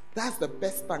Jesus. That's the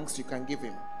best thanks you can give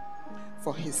him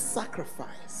for his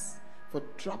sacrifice, for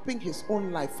dropping his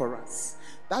own life for us.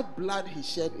 That blood he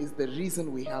shed is the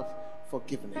reason we have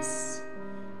forgiveness.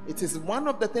 It is one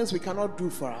of the things we cannot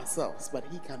do for ourselves, but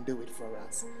he can do it for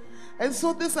us. And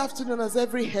so this afternoon, as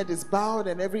every head is bowed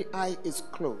and every eye is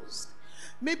closed,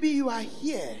 maybe you are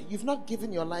here, you've not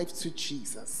given your life to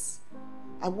Jesus.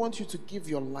 I want you to give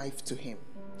your life to him.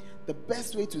 The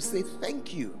best way to say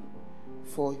thank you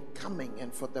for coming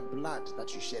and for the blood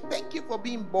that you shed. Thank you for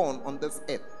being born on this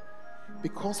earth.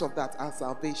 Because of that, our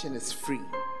salvation is free.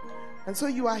 And so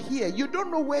you are here. You don't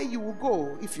know where you will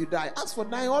go if you die. As for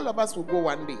dying, all of us will go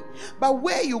one day. But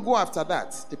where you go after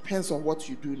that depends on what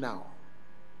you do now.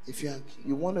 If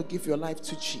you want to give your life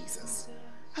to Jesus,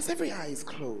 as every eye is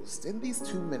closed, in these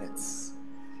 2 minutes,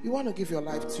 you want to give your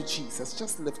life to Jesus,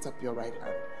 just lift up your right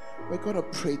hand. We're going to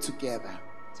pray together.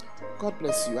 God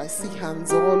bless you. I see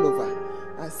hands all over.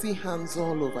 I see hands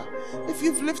all over. If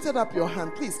you've lifted up your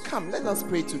hand, please come. Let us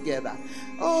pray together.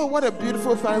 Oh, what a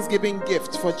beautiful Thanksgiving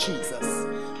gift for Jesus.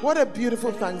 What a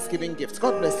beautiful Thanksgiving gift.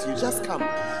 God bless you. Just come.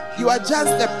 You are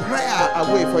just a prayer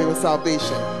away for your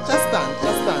salvation. Just stand.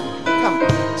 Just stand.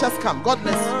 Come. Just come. God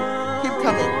bless you. Keep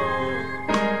coming.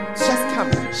 Just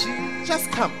come.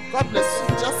 Just come. God bless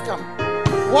you. Just come.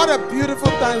 What a beautiful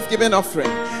Thanksgiving offering.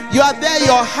 You are there,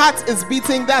 your heart is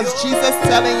beating. That's Jesus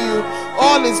telling you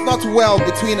all is not well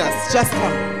between us. Just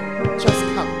come. Just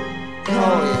come.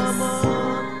 Oh,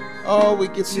 yes. Oh, we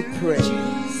give you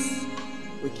praise.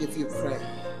 We give you praise.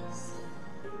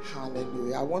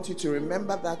 Hallelujah. I want you to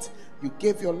remember that you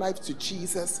gave your life to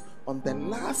Jesus on the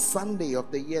last Sunday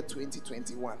of the year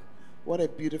 2021. What a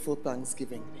beautiful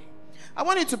Thanksgiving day. I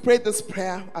want you to pray this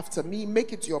prayer after me.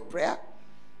 Make it your prayer.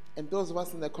 And those of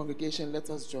us in the congregation, let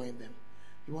us join them.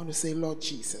 You want to say, Lord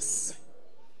Jesus,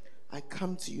 I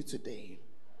come to you today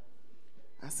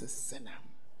as a sinner.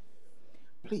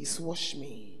 Please wash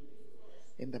me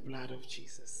in the blood of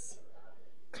Jesus.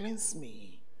 Cleanse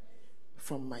me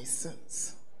from my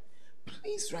sins.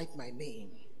 Please write my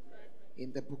name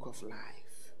in the book of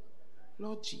life.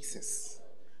 Lord Jesus,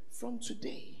 from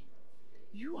today,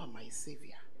 you are my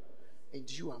Savior and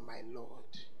you are my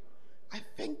Lord. I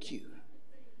thank you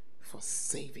for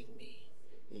saving me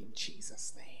in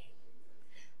Jesus' name.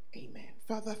 Amen.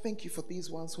 Father, thank you for these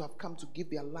ones who have come to give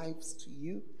their lives to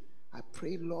you. I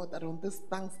pray, Lord, that on this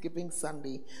Thanksgiving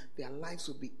Sunday, their lives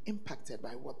will be impacted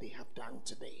by what they have done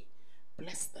today.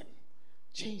 Bless them.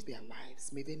 Change their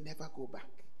lives. May they never go back.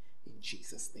 In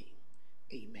Jesus' name.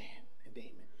 Amen and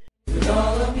amen. With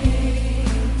all of me,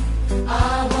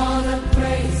 I want to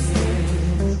praise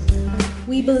you.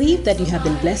 We We believe that you have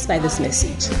been blessed by this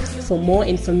message. For more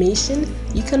information,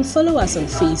 you can follow us on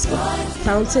Facebook,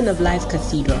 Fountain of Life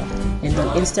Cathedral, and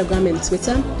on Instagram and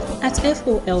Twitter at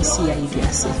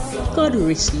FOLCIDUASE. God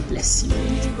richly bless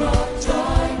you.